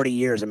 30, 40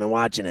 years I've been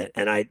watching it,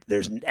 and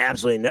there's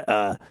absolutely,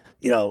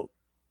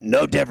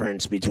 no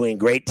difference between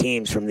great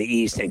teams from the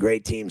East and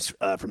great teams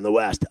from the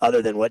West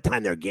other than what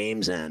time their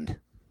games end.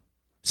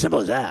 Simple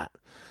as that.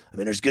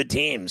 There's good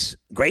teams,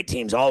 great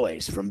teams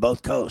always from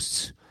both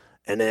coasts.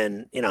 And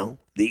then, the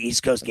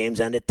East Coast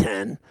games end at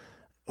 10,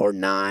 or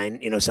 9.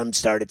 You know, some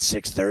start at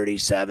 6:30,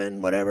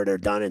 7, whatever. They're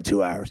done in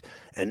 2 hours,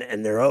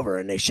 and they're over,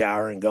 and they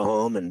shower and go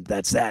home, and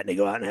that's that. And they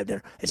go out and have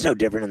dinner. It's no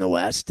different in the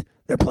West.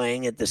 They're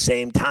playing at the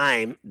same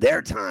time,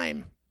 their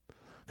time,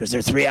 because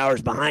they're 3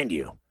 hours behind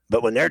you.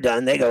 But when they're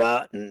done, they go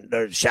out and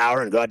they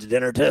shower and go out to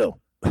dinner too.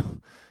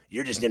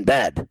 You're just in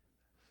bed.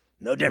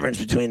 No difference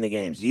between the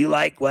games. Do you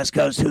like West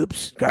Coast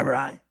hoops, Carver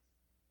High?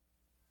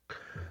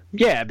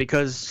 Yeah,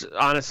 because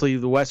honestly,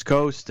 the West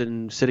Coast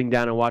and sitting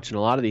down and watching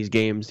a lot of these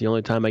games, the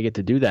only time I get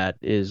to do that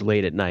is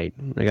late at night.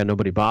 I got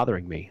nobody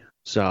bothering me.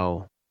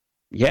 So,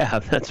 yeah,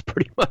 that's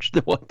pretty much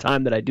the one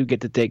time that I do get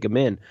to take them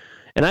in.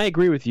 And I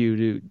agree with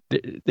you,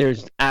 dude.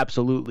 There's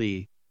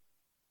absolutely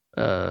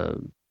a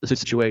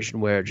situation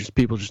where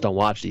people just don't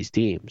watch these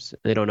teams.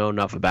 They don't know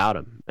enough about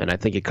them. And I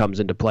think it comes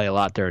into play a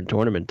lot during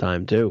tournament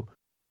time, too.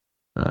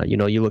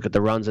 You look at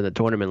the runs in the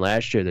tournament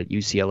last year that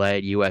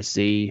UCLA,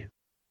 USC,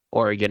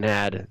 Oregon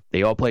had.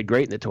 They all played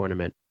great in the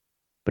tournament,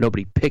 but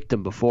nobody picked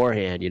them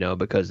beforehand,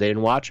 because they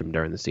didn't watch them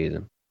during the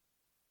season.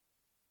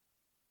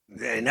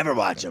 They never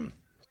watch them.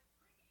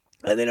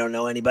 And they don't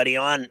know anybody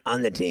on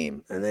the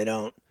team, and they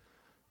don't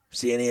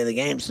see any of the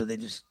games, so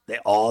they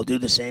all do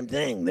the same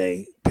thing.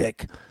 They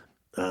pick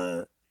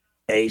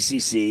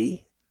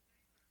ACC,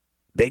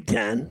 Big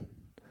Ten,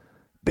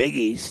 Big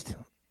East,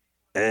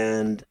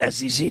 and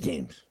SEC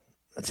teams.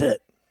 That's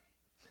it.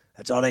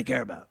 That's all they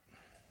care about.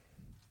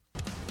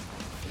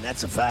 And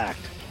that's a fact.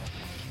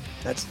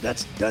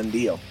 That's done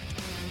deal.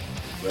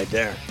 Right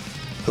there.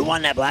 Who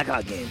won that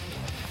Blackhawk game?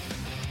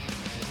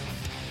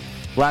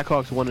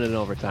 Blackhawks won it in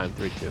overtime,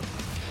 3-2.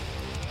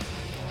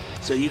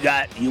 So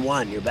you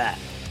won. You're back.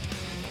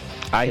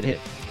 I hit.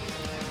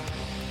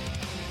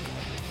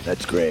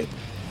 That's great.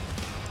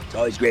 It's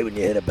always great when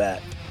you hit a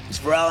bat. It's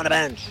Ferrall on the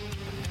bench.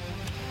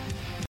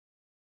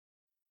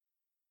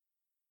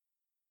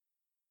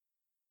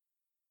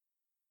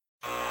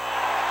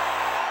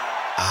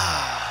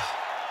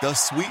 The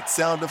sweet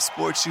sound of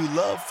sports you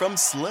love from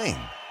Sling.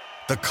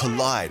 The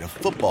collide of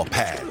football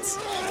pads.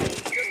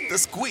 The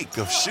squeak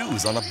of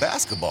shoes on a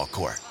basketball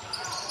court.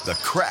 The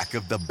crack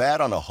of the bat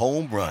on a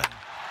home run.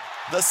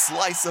 The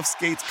slice of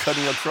skates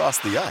cutting across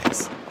the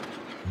ice.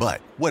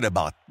 But what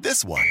about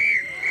this one?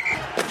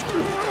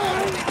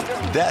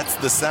 That's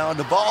the sound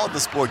of all the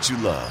sports you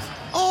love,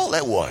 all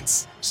at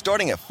once.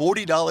 Starting at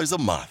 $40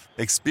 a month.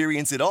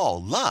 Experience it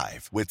all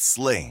live with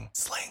Sling.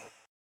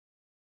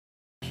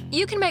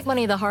 You can make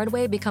money the hard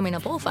way becoming a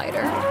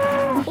bullfighter,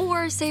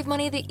 or save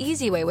money the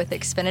easy way with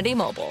Xfinity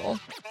Mobile.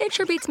 It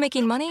sure beats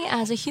making money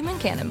as a human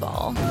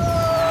cannonball.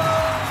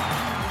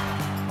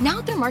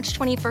 Now through March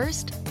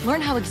 21st,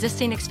 learn how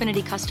existing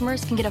Xfinity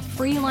customers can get a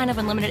free line of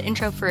unlimited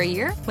intro for a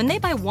year when they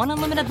buy one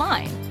unlimited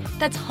line.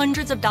 That's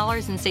hundreds of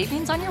dollars in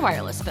savings on your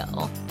wireless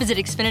bill. Visit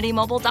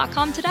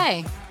XfinityMobile.com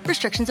today.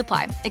 Restrictions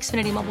apply.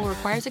 Xfinity Mobile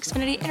requires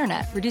Xfinity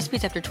Internet. Reduced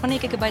speeds after 20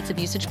 gigabytes of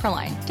usage per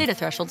line. Data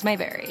thresholds may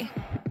vary.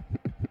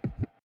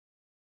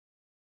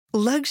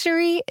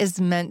 Luxury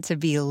is meant to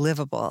be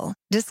livable.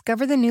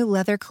 Discover the new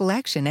leather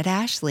collection at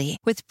Ashley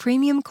with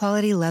premium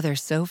quality leather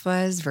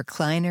sofas,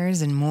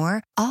 recliners, and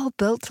more, all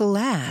built to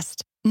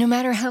last. No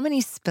matter how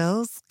many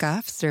spills,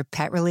 scuffs, or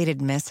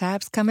pet-related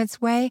mishaps come its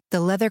way, the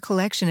leather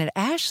collection at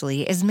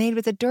Ashley is made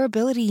with the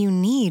durability you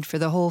need for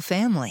the whole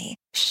family.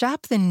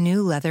 Shop the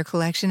new leather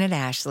collection at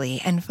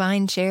Ashley and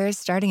find chairs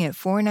starting at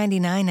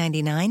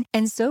 $499.99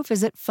 and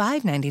sofas at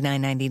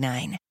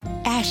 $599.99.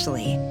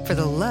 Ashley, for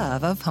the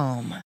love of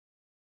home.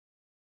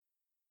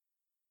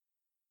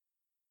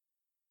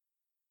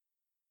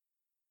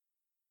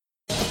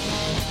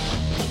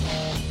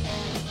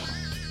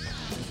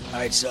 All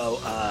right, so,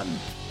 I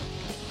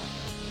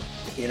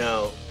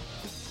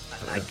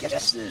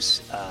guess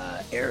this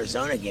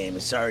Arizona game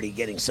is already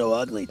getting so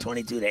ugly,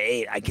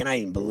 22-8. I cannot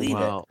even believe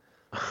it.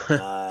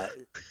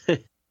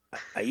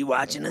 Are you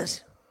watching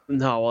this?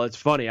 No, well, it's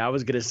funny. I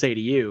was going to say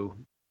to you,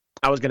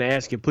 I was going to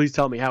ask you, please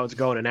tell me how it's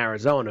going in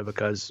Arizona,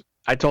 because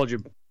I told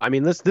you,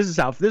 this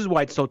is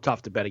why it's so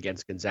tough to bet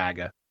against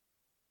Gonzaga.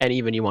 And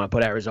even you want to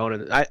put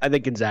Arizona, I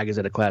think Gonzaga's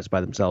in a class by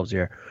themselves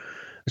here,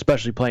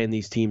 especially playing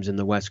these teams in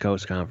the West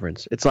Coast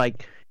Conference. It's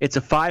like it's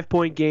a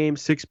 5-point game,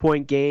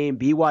 6-point game.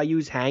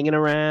 BYU's hanging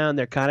around.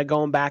 They're kind of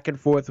going back and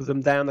forth with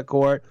them down the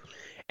court.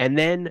 And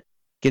then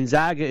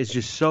Gonzaga is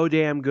just so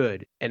damn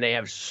good, and they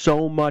have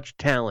so much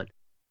talent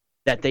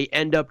that they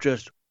end up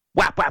just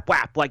whap, whap,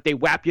 whap. Like they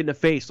whap you in the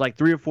face like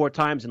 3 or 4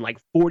 times in like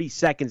 40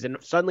 seconds. And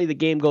suddenly the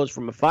game goes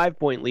from a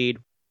 5-point lead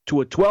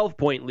to a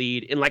 12-point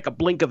lead in like a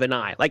blink of an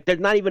eye. Like there's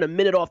not even a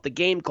minute off the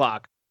game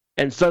clock,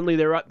 and suddenly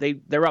they're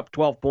up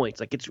 12 points.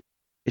 Like it's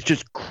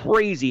just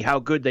crazy how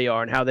good they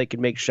are and how they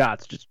can make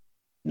shots just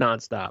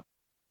nonstop.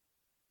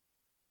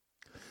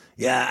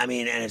 Yeah, and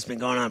it's been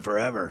going on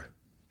forever.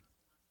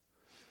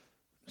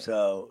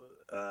 So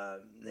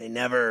they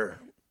never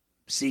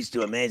cease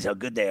to amaze how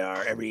good they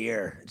are every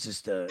year. It's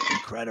just an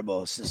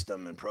incredible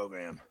system and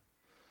program.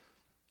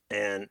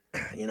 And,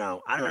 I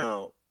don't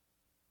know.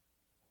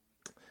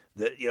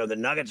 The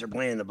Nuggets are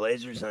playing the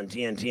Blazers on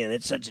TNT, and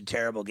it's such a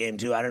terrible game,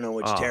 too. I don't know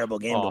which terrible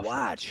game to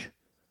watch.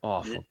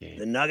 Awful game.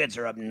 The Nuggets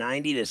are up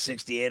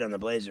 90-68 on the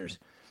Blazers.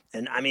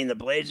 And, I mean, the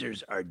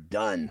Blazers are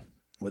done.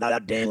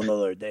 Without Dame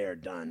Lillard, they are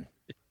done.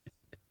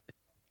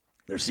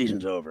 Their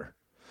season's over.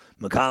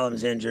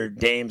 McCollum's injured.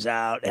 Dame's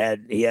out.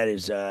 He had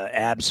his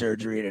ab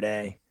surgery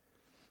today.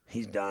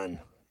 He's done.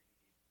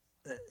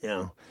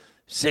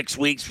 6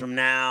 weeks from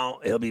now,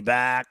 he'll be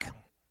back.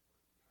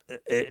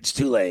 It's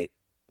too late.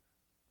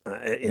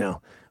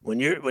 When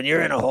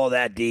you're in a hole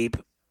that deep,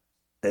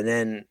 and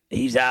then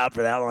he's out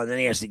for that long, then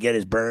he has to get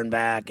his burn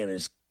back and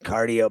his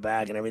cardio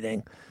back and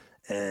everything,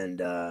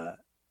 and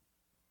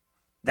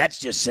that's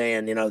just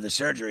saying, the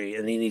surgery,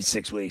 and he needs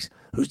 6 weeks.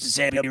 Who's to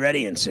say he'll be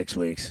ready in 6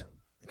 weeks?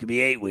 It could be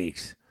 8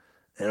 weeks,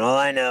 and all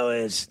I know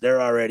is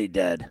they're already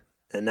dead,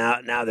 and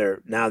now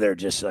they're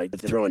just like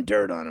throwing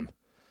dirt on him.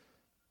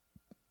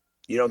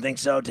 You don't think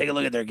so? Take a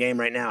look at their game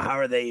right now. How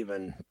are they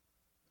even?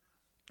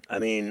 I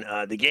mean,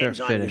 the game's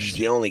on. It's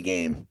the only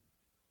game.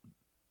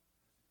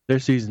 Their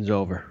season's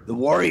over. The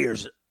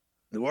Warriors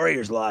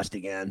lost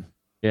again.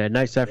 Yeah,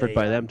 nice effort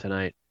by them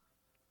tonight.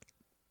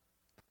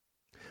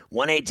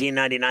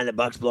 118-99, the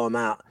Bucks blow them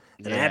out.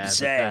 And I have to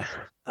say,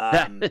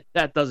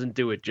 that doesn't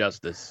do it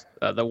justice.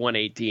 The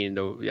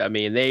 118. I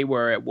mean, they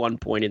were at one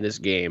point in this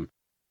game.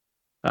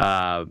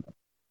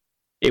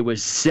 It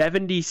was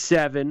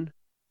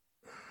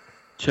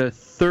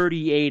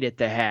 77-38 at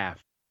the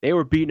half. They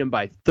were beating them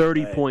by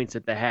 30 points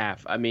at the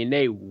half. I mean,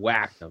 they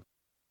whacked them.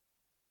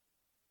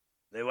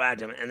 They whacked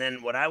them. And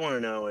then what I want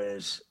to know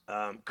is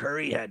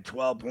Curry had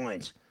 12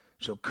 points.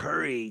 So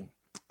Curry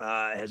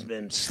has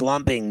been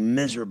slumping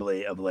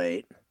miserably of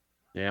late.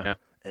 Yeah.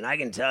 And I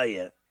can tell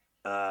you,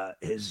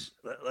 let's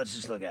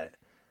just look at it.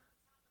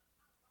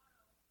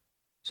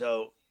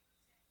 So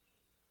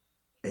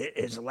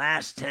his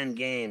last 10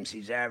 games,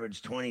 he's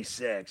averaged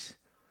 26,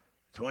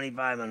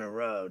 25 on the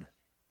road.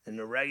 In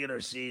the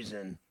regular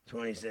season,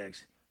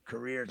 26,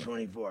 career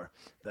 24.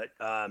 But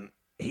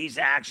he's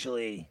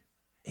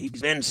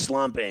been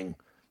slumping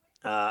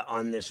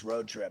on this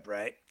road trip,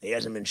 right? He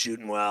hasn't been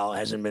shooting well,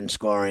 hasn't been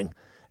scoring.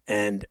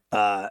 And,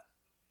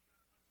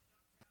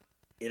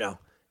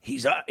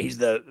 he's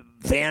the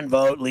fan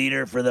vote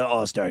leader for the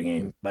All-Star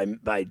game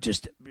by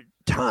just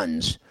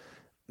tons,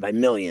 by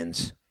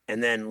millions.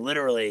 And then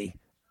literally,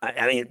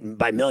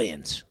 by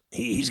millions.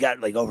 He's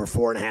got like over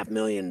 4.5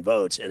 million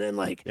votes. And then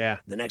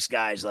the next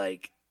guy's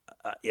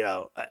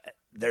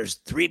there's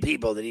 3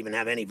 people that even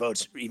have any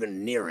votes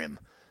even near him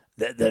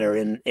that are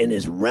in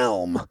his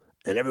realm.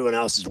 And everyone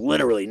else is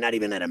literally not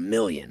even at 1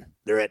 million.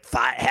 They're at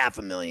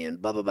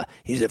 500,000, blah, blah, blah.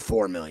 He's at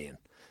 4 million.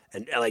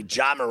 And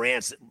Ja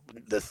Morant's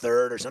the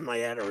third or something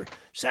like that, or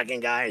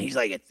second guy, and he's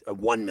like at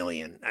 1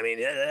 million. I mean,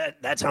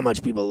 that's how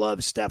much people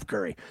love Steph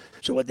Curry.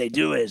 So what they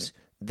do is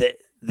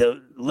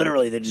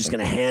literally they're just going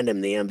to hand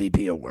him the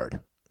MVP award.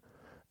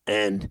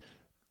 And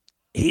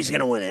he's going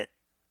to win it.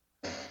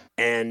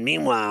 And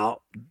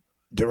meanwhile,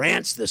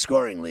 Durant's the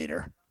scoring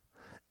leader.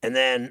 And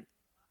then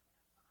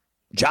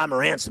Ja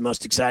Morant's the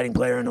most exciting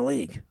player in the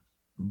league,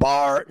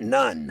 bar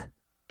none,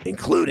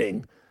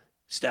 including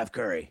Steph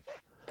Curry.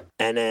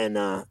 And then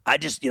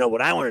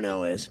what I want to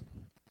know is,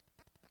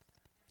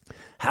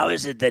 how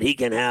is it that he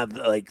can have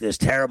this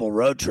terrible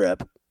road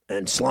trip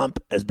and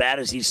slump as bad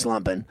as he's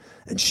slumping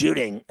and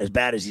shooting as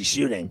bad as he's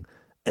shooting,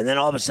 and then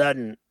all of a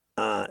sudden,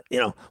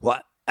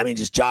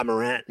 just Ja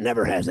Morant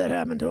never has that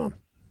happen to him.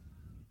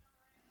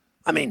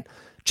 I mean,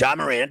 Ja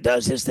Morant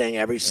does his thing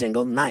every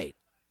single night.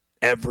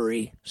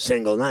 Every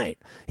single night.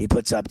 He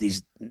puts up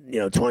these,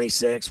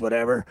 26,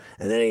 whatever,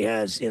 and then he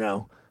has,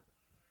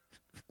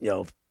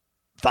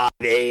 5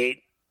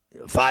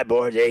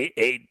 boards,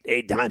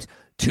 eight times,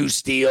 2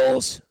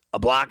 steals, a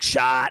block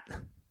shot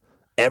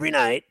every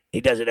night.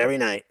 He does it every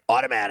night,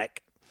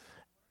 automatic.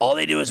 All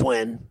they do is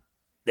win.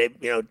 They,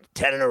 10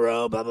 in a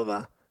row, blah, blah,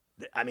 blah.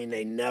 I mean,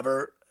 they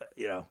never,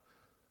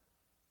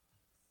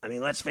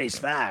 let's face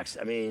facts.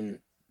 I mean,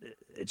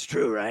 it's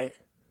true, right?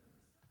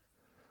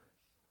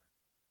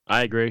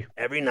 I agree.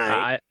 Every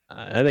night.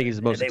 I think he's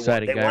the most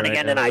exciting guy. They won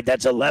again tonight.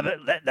 That's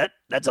 11.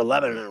 That's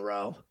 11 in a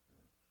row.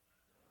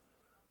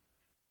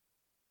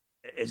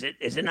 Is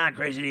it not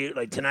crazy to you?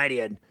 Like tonight he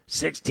had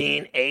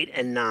 16, 8,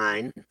 and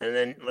 9. And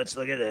then let's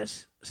look at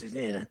this.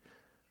 16.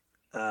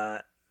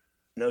 No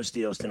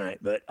steals tonight.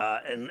 But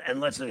and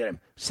let's look at him.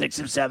 6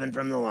 of 7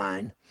 from the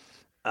line.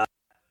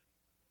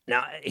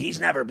 Now he was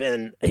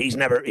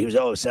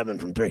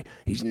 0-7 from 3.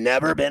 He's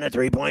never been a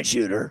 3-point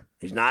shooter.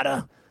 He's not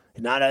a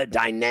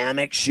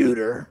dynamic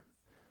shooter.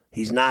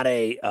 He's not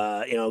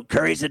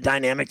Curry's a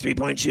dynamic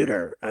 3-point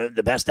shooter,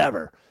 the best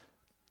ever.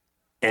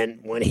 And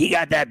when he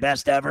got that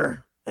best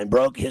ever and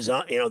broke his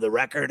the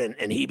record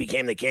and he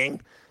became the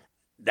king,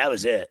 that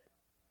was it.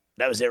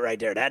 That was it right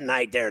there. That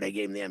night there, they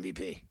gave him the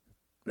MVP.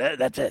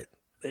 That's it.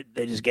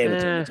 They just gave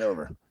it to him. It's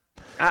over.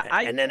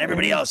 And then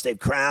everybody else, they've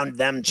crowned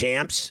them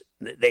champs.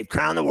 They've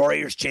crowned the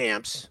Warriors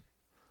champs.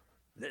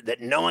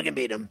 That no one can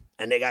beat them.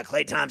 And they got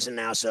Klay Thompson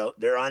now, so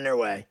they're on their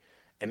way.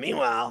 And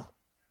meanwhile,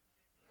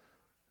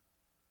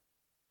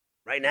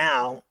 right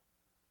now,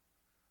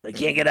 they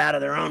can't get out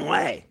of their own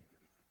way.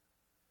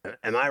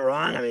 Am I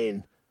wrong? I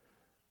mean,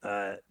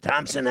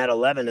 Thompson had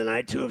 11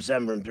 tonight, 2 of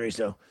 7 from 3.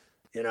 So,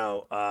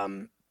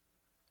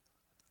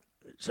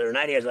 so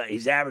tonight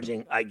he's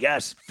averaging, I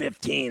guess,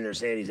 15. They're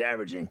saying he's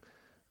averaging.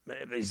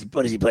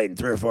 What has he played in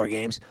 3 or 4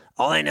 games?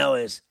 All I know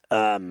is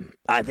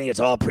I think it's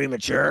all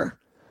premature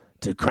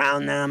to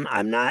crown them.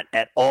 I'm not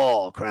at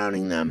all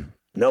crowning them.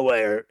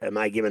 Nowhere am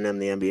I giving them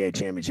the NBA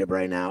championship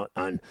right now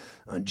on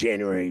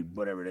January,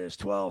 whatever it is,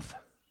 12th,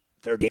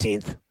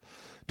 13th.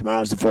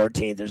 Tomorrow's the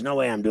 14th. There's no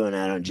way I'm doing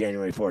that on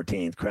January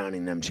 14th,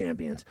 crowning them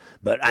champions.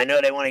 But I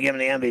know they want to give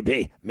them the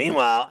MVP.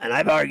 Meanwhile, and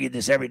I've argued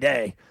this every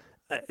day,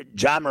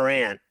 Ja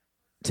Morant,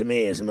 to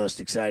me, is the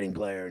most exciting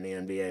player in the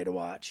NBA to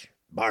watch.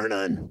 Bar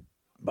none.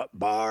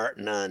 Bar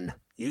none.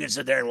 You can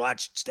sit there and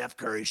watch Steph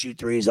Curry shoot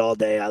threes all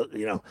day.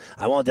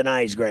 I won't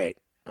deny he's great.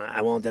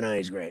 I won't deny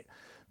he's great.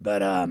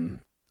 But,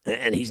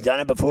 and he's done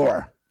it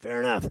before. Fair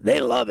enough.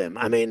 They love him.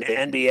 I mean,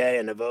 NBA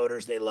and the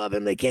voters, they love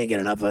him. They can't get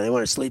enough of him. They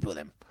want to sleep with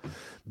him.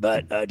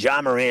 But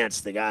Ja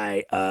Morant's the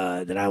guy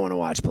that I want to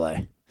watch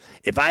play.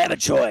 If I have a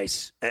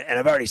choice, and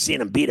I've already seen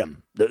him beat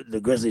them,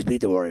 the Grizzlies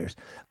beat the Warriors.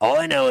 All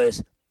I know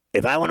is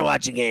if I want to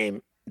watch a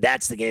game,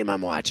 that's the game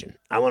I'm watching.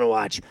 I want to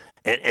watch.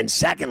 And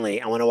secondly,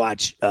 I want to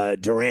watch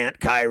Durant,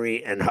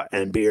 Kyrie,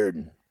 and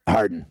Beard,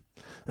 Harden.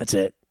 That's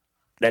it.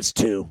 That's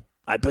 2.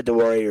 I put the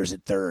Warriors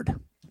at 3rd.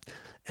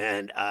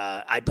 And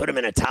I'd put them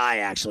in a tie,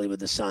 actually,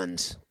 with the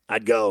Suns.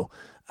 I'd go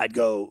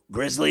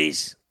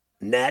Grizzlies,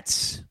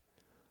 Nets,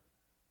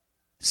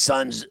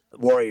 Suns,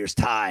 Warriors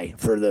tie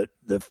for the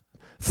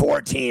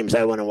 4 teams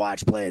I want to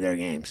watch play their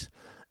games.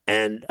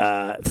 And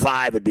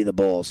 5 would be the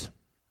Bulls,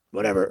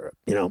 whatever,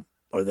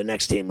 or the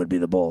next team would be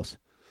the Bulls.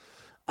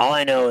 All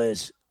I know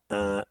is,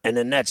 and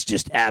the Nets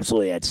just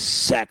absolutely had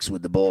sex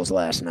with the Bulls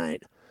last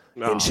night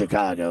in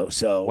Chicago.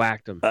 So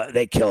whacked them.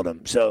 They killed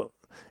them. So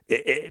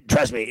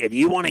trust me, if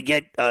you want to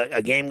get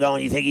a game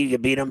going, you think you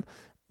could beat them,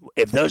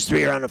 if those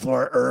 3 are on the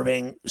floor,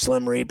 Irving,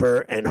 Slim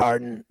Reaper, and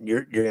Harden,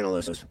 you're going to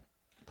lose.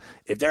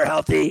 If they're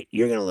healthy,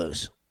 you're going to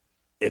lose.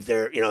 If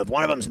they're, if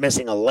one of them's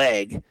missing a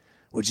leg,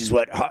 which is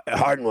what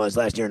Harden was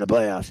last year in the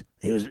playoffs,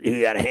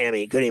 he got a hammy,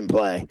 he couldn't even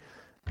play,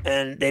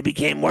 and they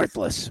became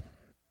worthless.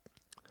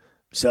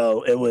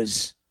 So it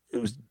was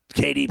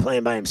KD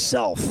playing by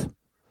himself.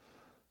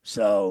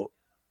 So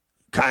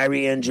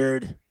Kyrie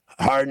injured,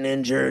 Harden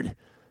injured,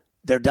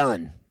 they're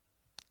done.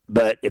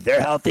 But if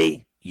they're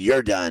healthy,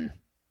 you're done.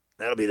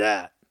 That'll be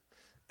that.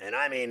 And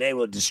I mean, they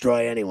will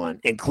destroy anyone,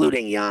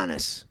 including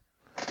Giannis.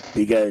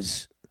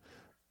 Because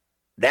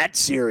that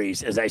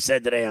series, as I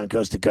said today on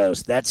Coast to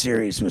Coast, that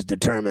series was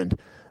determined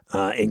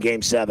in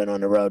Game 7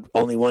 on the road.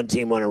 Only one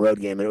team won a road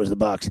game, and it was the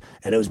Bucks.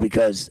 And it was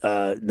because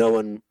no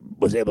one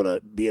was able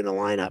to be in the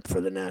lineup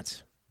for the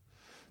Nets.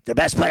 The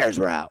best players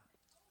were out.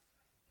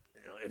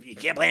 If you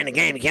can't play in the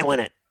game, you can't win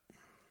it.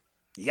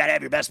 You got to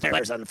have your best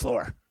players on the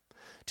floor.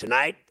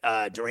 Tonight,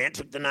 Durant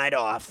took the night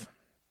off.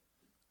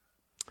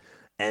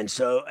 And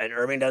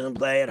Irving doesn't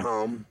play at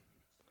home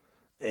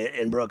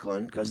in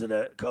Brooklyn because of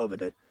the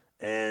COVID.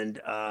 And,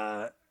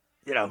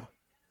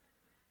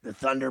 the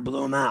Thunder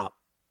blew him out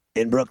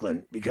in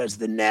Brooklyn because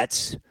the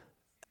Nets,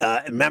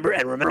 remember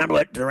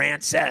what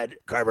Durant said,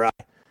 Carver,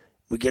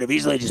 we could have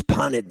easily just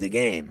punted the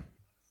game,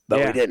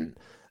 but we didn't.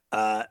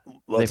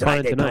 They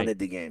punted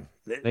the game.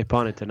 They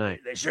punted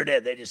tonight. They sure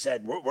did. They just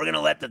said, we're going to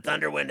let the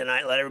Thunder win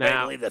tonight. Let everybody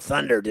believe the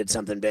Thunder did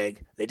something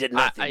big. They did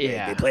nothing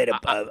big. They played a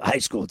high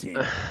school team.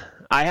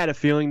 I had a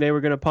feeling they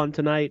were going to punt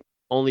tonight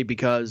only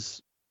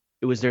because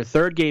it was their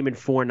 3rd game in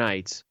 4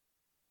 nights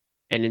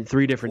and in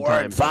 3 different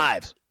times. 4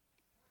 and 5.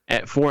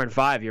 At 4 and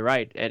 5, you're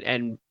right.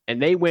 And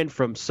they went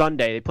from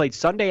Sunday. They played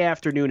Sunday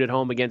afternoon at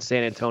home against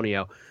San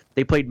Antonio.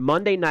 They played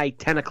Monday night,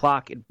 10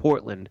 o'clock in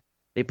Portland.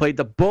 They played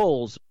the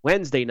Bulls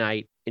Wednesday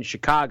night in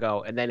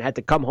Chicago and then had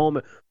to come home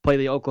and play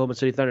the Oklahoma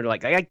City Thunder.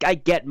 Like, I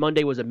get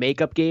Monday was a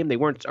makeup game. They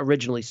weren't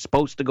originally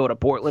supposed to go to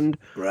Portland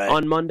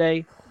on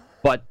Monday,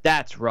 but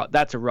that's rough.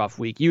 That's a rough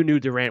week. You knew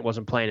Durant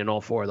wasn't playing in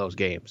all 4 of those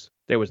games.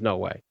 There was no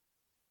way.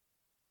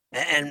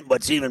 And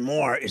what's even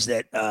more is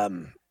that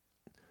the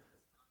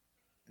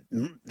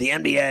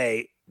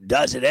NBA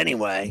does it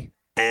anyway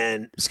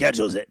and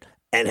schedules it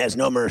and has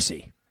no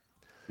mercy.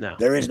 No.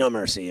 There is no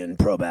mercy in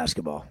pro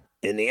basketball.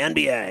 In the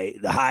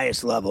NBA, the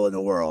highest level in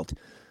the world,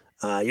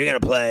 you're going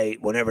to play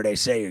whenever they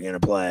say you're going to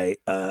play,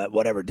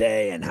 whatever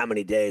day and how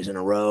many days in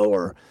a row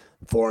or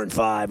 4 and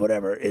 5,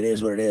 whatever. It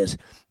is what it is.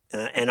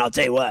 And I'll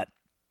tell you what,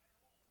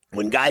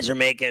 when guys are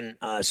making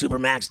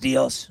Supermax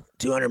deals,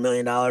 $200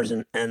 million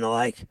and the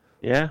like,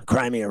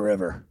 cry me a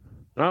river.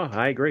 Oh,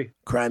 I agree.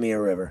 Cry me a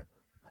river.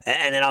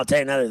 And then I'll tell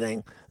you another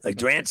thing. Like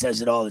Durant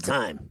says it all the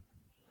time.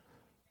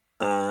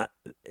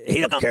 He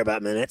don't care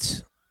about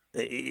minutes.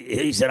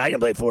 He said, I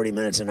can play 40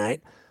 minutes a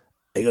night.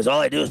 He goes,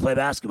 all I do is play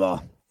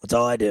basketball. That's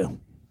all I do.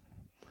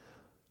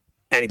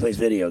 And he plays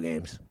video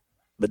games.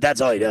 But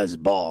that's all he does is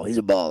ball. He's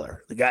a baller.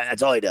 The guy,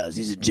 that's all he does.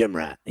 He's a gym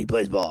rat. He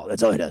plays ball.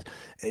 That's all he does.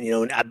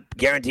 And, I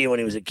guarantee you when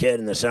he was a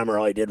kid in the summer,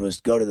 all he did was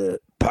go to the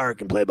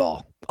park and play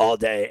ball all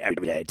day,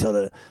 every day,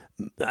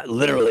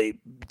 literally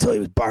till he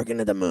was barking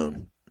at the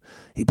moon.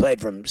 He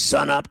played from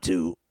sun up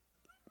till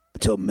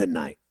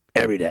midnight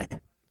every day.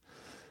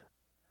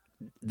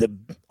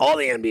 all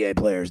the NBA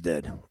players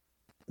did.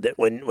 That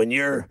when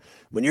you're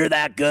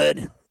that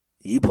good,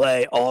 you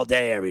play all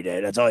day, every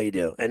day. That's all you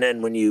do. And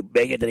then when you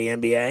make it to the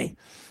NBA,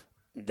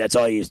 that's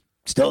all you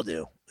still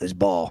do is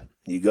ball.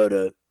 You go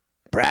to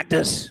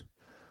practice,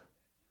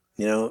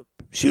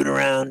 shoot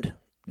around,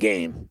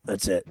 game.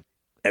 That's it.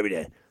 Every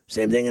day.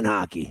 Same thing in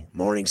hockey.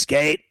 Morning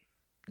skate,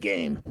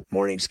 game.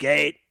 Morning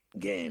skate,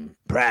 game.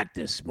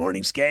 Practice.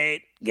 Morning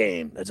skate,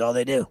 game. That's all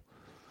they do.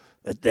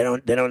 They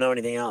don't know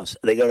anything else.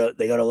 They go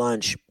to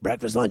lunch,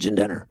 breakfast, lunch, and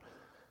dinner.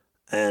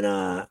 And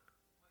I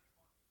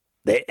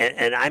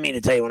mean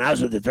to tell you, when I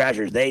was with the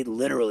Thrashers, they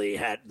literally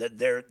had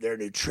their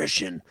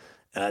nutrition,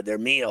 their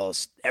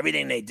meals,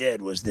 everything they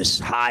did was this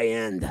high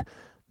end,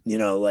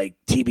 like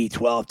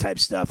TB12 type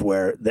stuff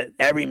where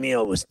every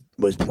meal was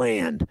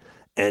planned,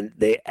 and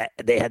they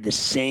had the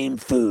same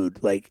food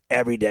like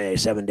every day,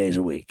 7 days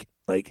a week,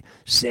 like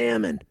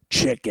salmon,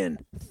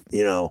 chicken,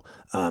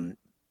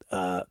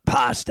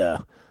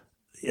 pasta,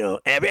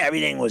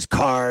 everything was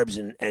carbs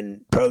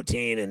and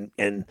protein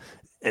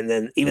and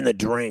then even the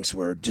drinks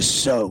were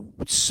just so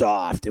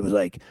soft. It was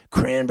like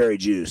cranberry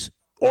juice,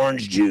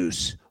 orange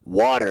juice,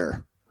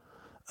 water.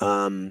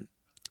 There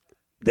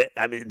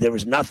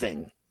was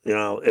nothing.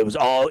 It was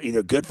all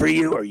either good for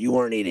you or you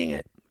weren't eating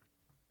it.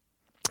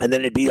 And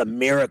then it'd be a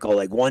miracle.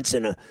 Like once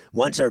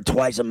or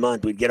twice a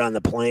month, we'd get on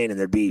the plane and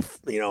there'd be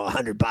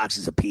 100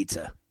 boxes of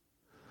pizza,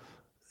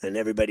 and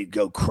everybody'd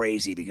go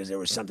crazy because there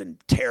was something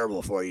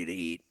terrible for you to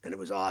eat, and it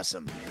was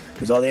awesome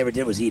because all they ever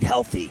did was eat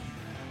healthy.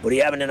 What are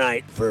you having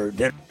tonight for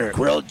dinner?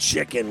 Grilled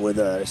chicken with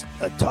a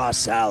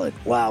tossed salad.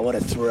 Wow, what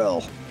a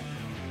thrill.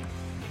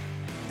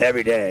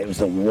 Every day, it was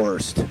the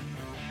worst.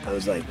 I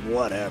was like,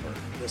 whatever.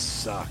 This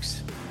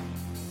sucks.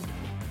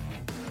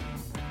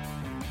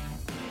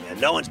 Yeah,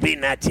 no one's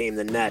beating that team,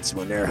 the Nets,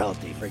 when they're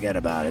healthy. Forget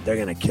about it. They're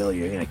going to kill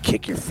you. They're going to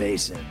kick your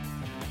face in.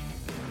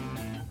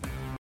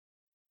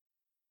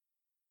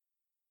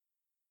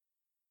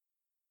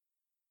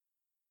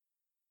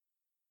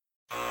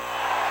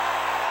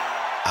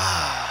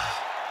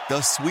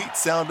 The sweet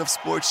sound of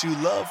sports you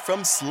love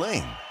from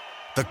Sling.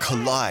 The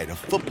collide of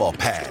football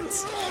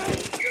pads.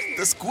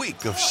 The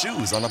squeak of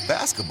shoes on a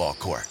basketball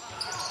court.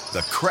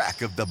 The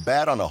crack of the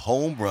bat on a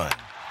home run.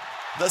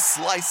 The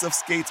slice of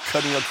skates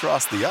cutting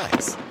across the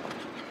ice.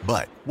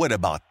 But what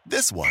about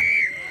this one?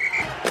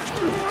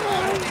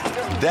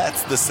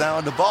 That's the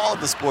sound of all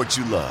the sports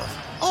you love,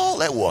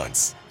 all at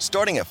once.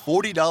 Starting at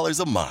 $40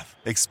 a month.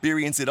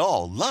 Experience it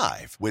all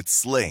live with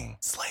Sling.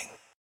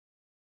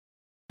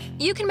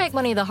 You can make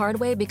money the hard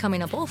way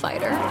becoming a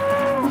bullfighter,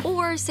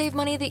 or save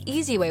money the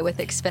easy way with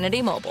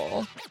Xfinity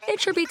Mobile. It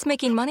sure beats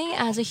making money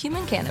as a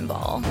human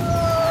cannonball.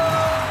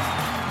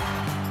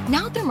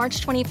 Now through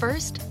March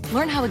 21st,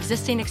 learn how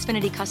existing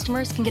Xfinity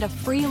customers can get a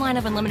free line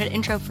of unlimited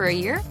intro for a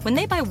year when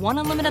they buy one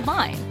unlimited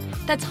line.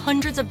 That's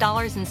hundreds of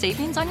dollars in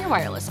savings on your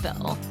wireless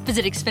bill.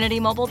 Visit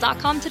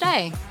XfinityMobile.com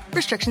today.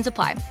 Restrictions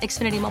apply.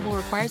 Xfinity Mobile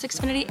requires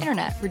Xfinity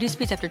Internet. Reduced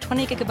speeds after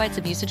 20 gigabytes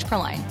of usage per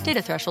line.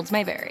 Data thresholds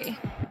may vary.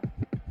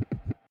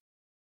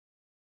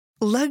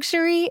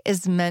 Luxury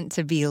is meant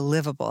to be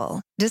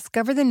livable.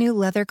 Discover the new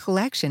leather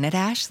collection at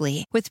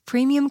Ashley with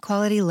premium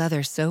quality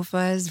leather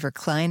sofas,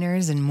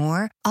 recliners, and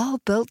more, all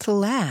built to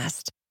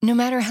last. No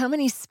matter how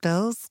many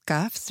spills,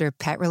 scuffs, or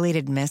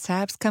pet-related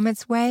mishaps come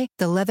its way,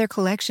 the leather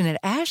collection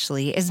at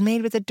Ashley is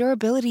made with the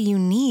durability you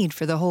need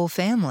for the whole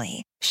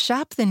family.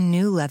 Shop the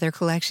new leather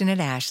collection at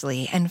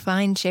Ashley and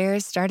find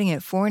chairs starting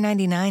at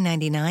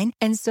 $499.99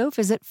 and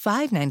sofas at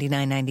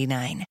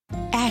 $599.99.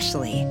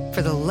 Ashley,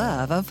 for the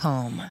love of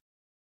home.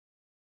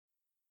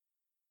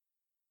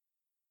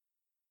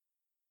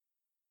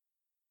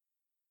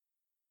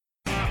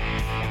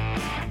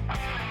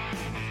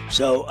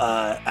 So,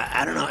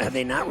 I don't know. Have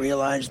they not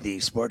realized, the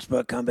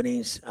sportsbook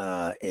companies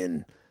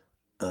in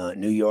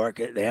New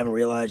York, they haven't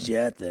realized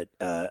yet that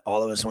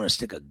all of us want to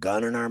stick a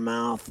gun in our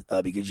mouth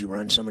because you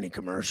run so many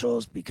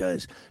commercials,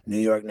 because New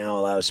York now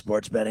allows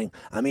sports betting?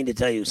 I mean to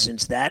tell you,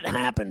 since that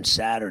happened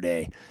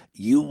Saturday,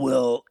 you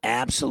will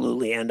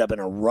absolutely end up in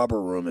a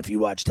rubber room if you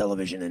watch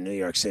television in New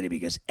York City,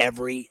 because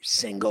every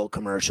single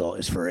commercial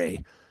is for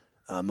a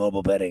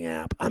mobile betting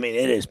app. I mean,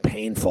 it is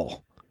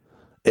painful.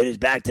 It is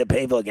back to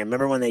painful again.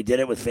 Remember when they did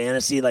it with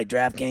fantasy, like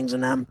DraftKings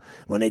and them?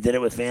 When they did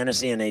it with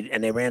fantasy and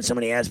they ran so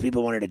many ads,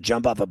 people wanted to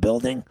jump off a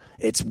building?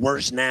 It's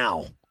worse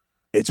now.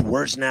 It's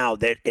worse now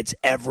that it's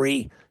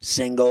every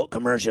single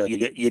commercial.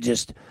 You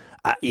just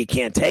you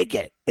can't take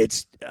it.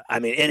 It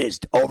is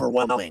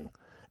overwhelming.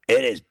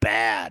 It is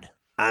bad.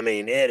 I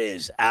mean, it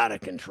is out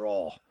of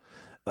control.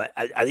 But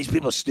are these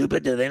people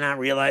stupid? Do they not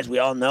realize we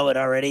all know it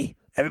already?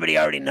 Everybody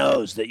already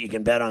knows that you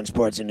can bet on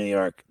sports in New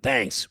York.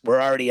 Thanks. We're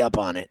already up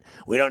on it.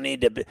 We don't need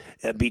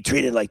to be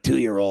treated like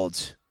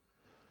 2-year-olds.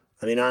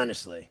 I mean,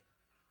 honestly,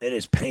 it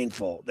is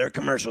painful. Their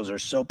commercials are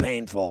so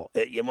painful.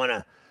 You want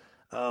to,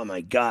 oh,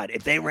 my God.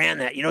 If they ran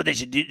that, you know what they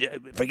should do?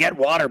 Forget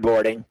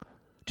waterboarding.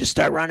 Just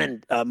start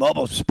running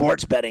mobile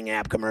sports betting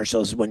app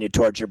commercials when you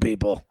torture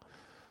people.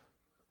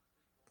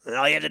 And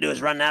all you have to do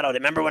is run that out.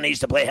 Remember when they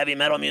used to play heavy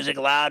metal music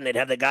loud and they'd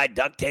have the guy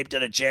duct taped to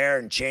the chair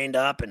and chained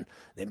up and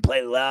they'd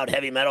play loud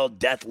heavy metal,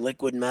 death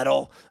liquid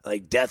metal,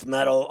 like death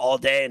metal all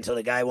day until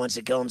the guy wants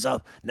to kill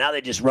himself? Now they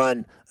just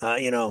run,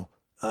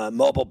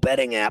 mobile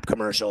betting app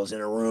commercials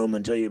in a room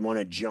until you want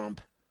to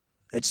jump.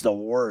 It's the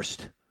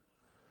worst.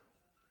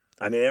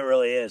 I mean, it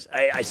really is.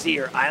 I see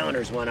your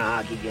Islanders won a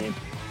hockey game.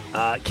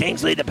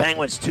 Kings lead the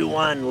Penguins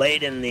 2-1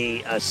 late in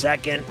the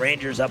second.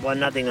 Rangers up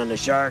 1-0 on the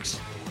Sharks.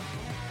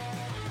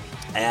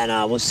 And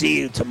we'll see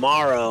you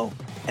tomorrow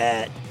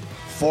at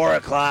 4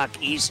 o'clock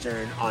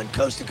Eastern on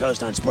Coast to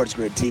Coast on Sports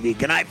Grid TV.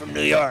 Good night from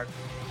New York.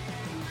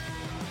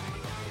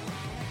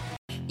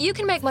 You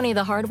can make money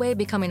the hard way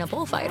becoming a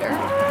bullfighter,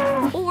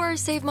 or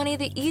save money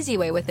the easy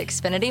way with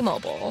Xfinity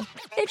Mobile.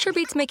 It sure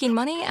beats making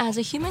money as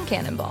a human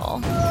cannonball.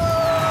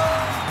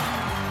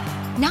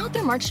 Now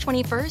through March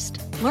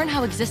 21st, learn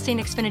how existing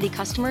Xfinity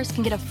customers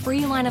can get a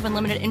free line of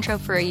unlimited intro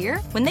for a year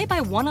when they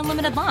buy one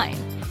unlimited line.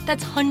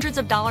 That's hundreds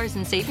of dollars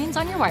in savings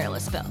on your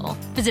wireless bill.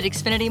 Visit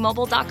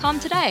XfinityMobile.com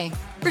today.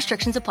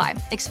 Restrictions apply.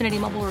 Xfinity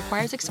Mobile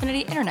requires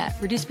Xfinity Internet.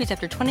 Reduced speeds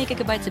after 20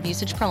 gigabytes of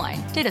usage per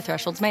line. Data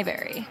thresholds may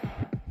vary.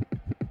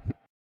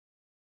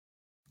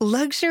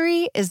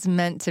 Luxury is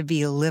meant to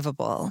be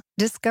livable.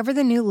 Discover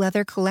the new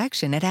leather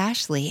collection at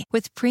Ashley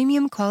with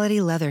premium quality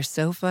leather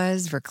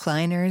sofas,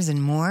 recliners,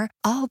 and more,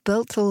 all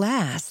built to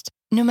last.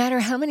 No matter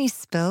how many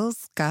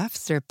spills,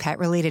 scuffs, or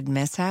pet-related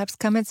mishaps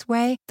come its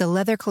way, the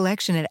leather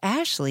collection at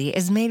Ashley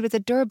is made with the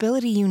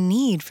durability you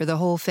need for the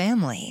whole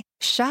family.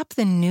 Shop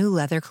the new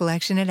leather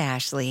collection at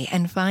Ashley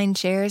and find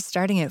chairs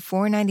starting at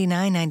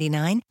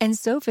 $499.99 and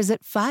sofas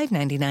at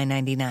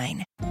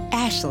 $599.99.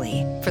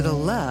 Ashley, for the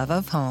love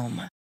of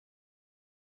home.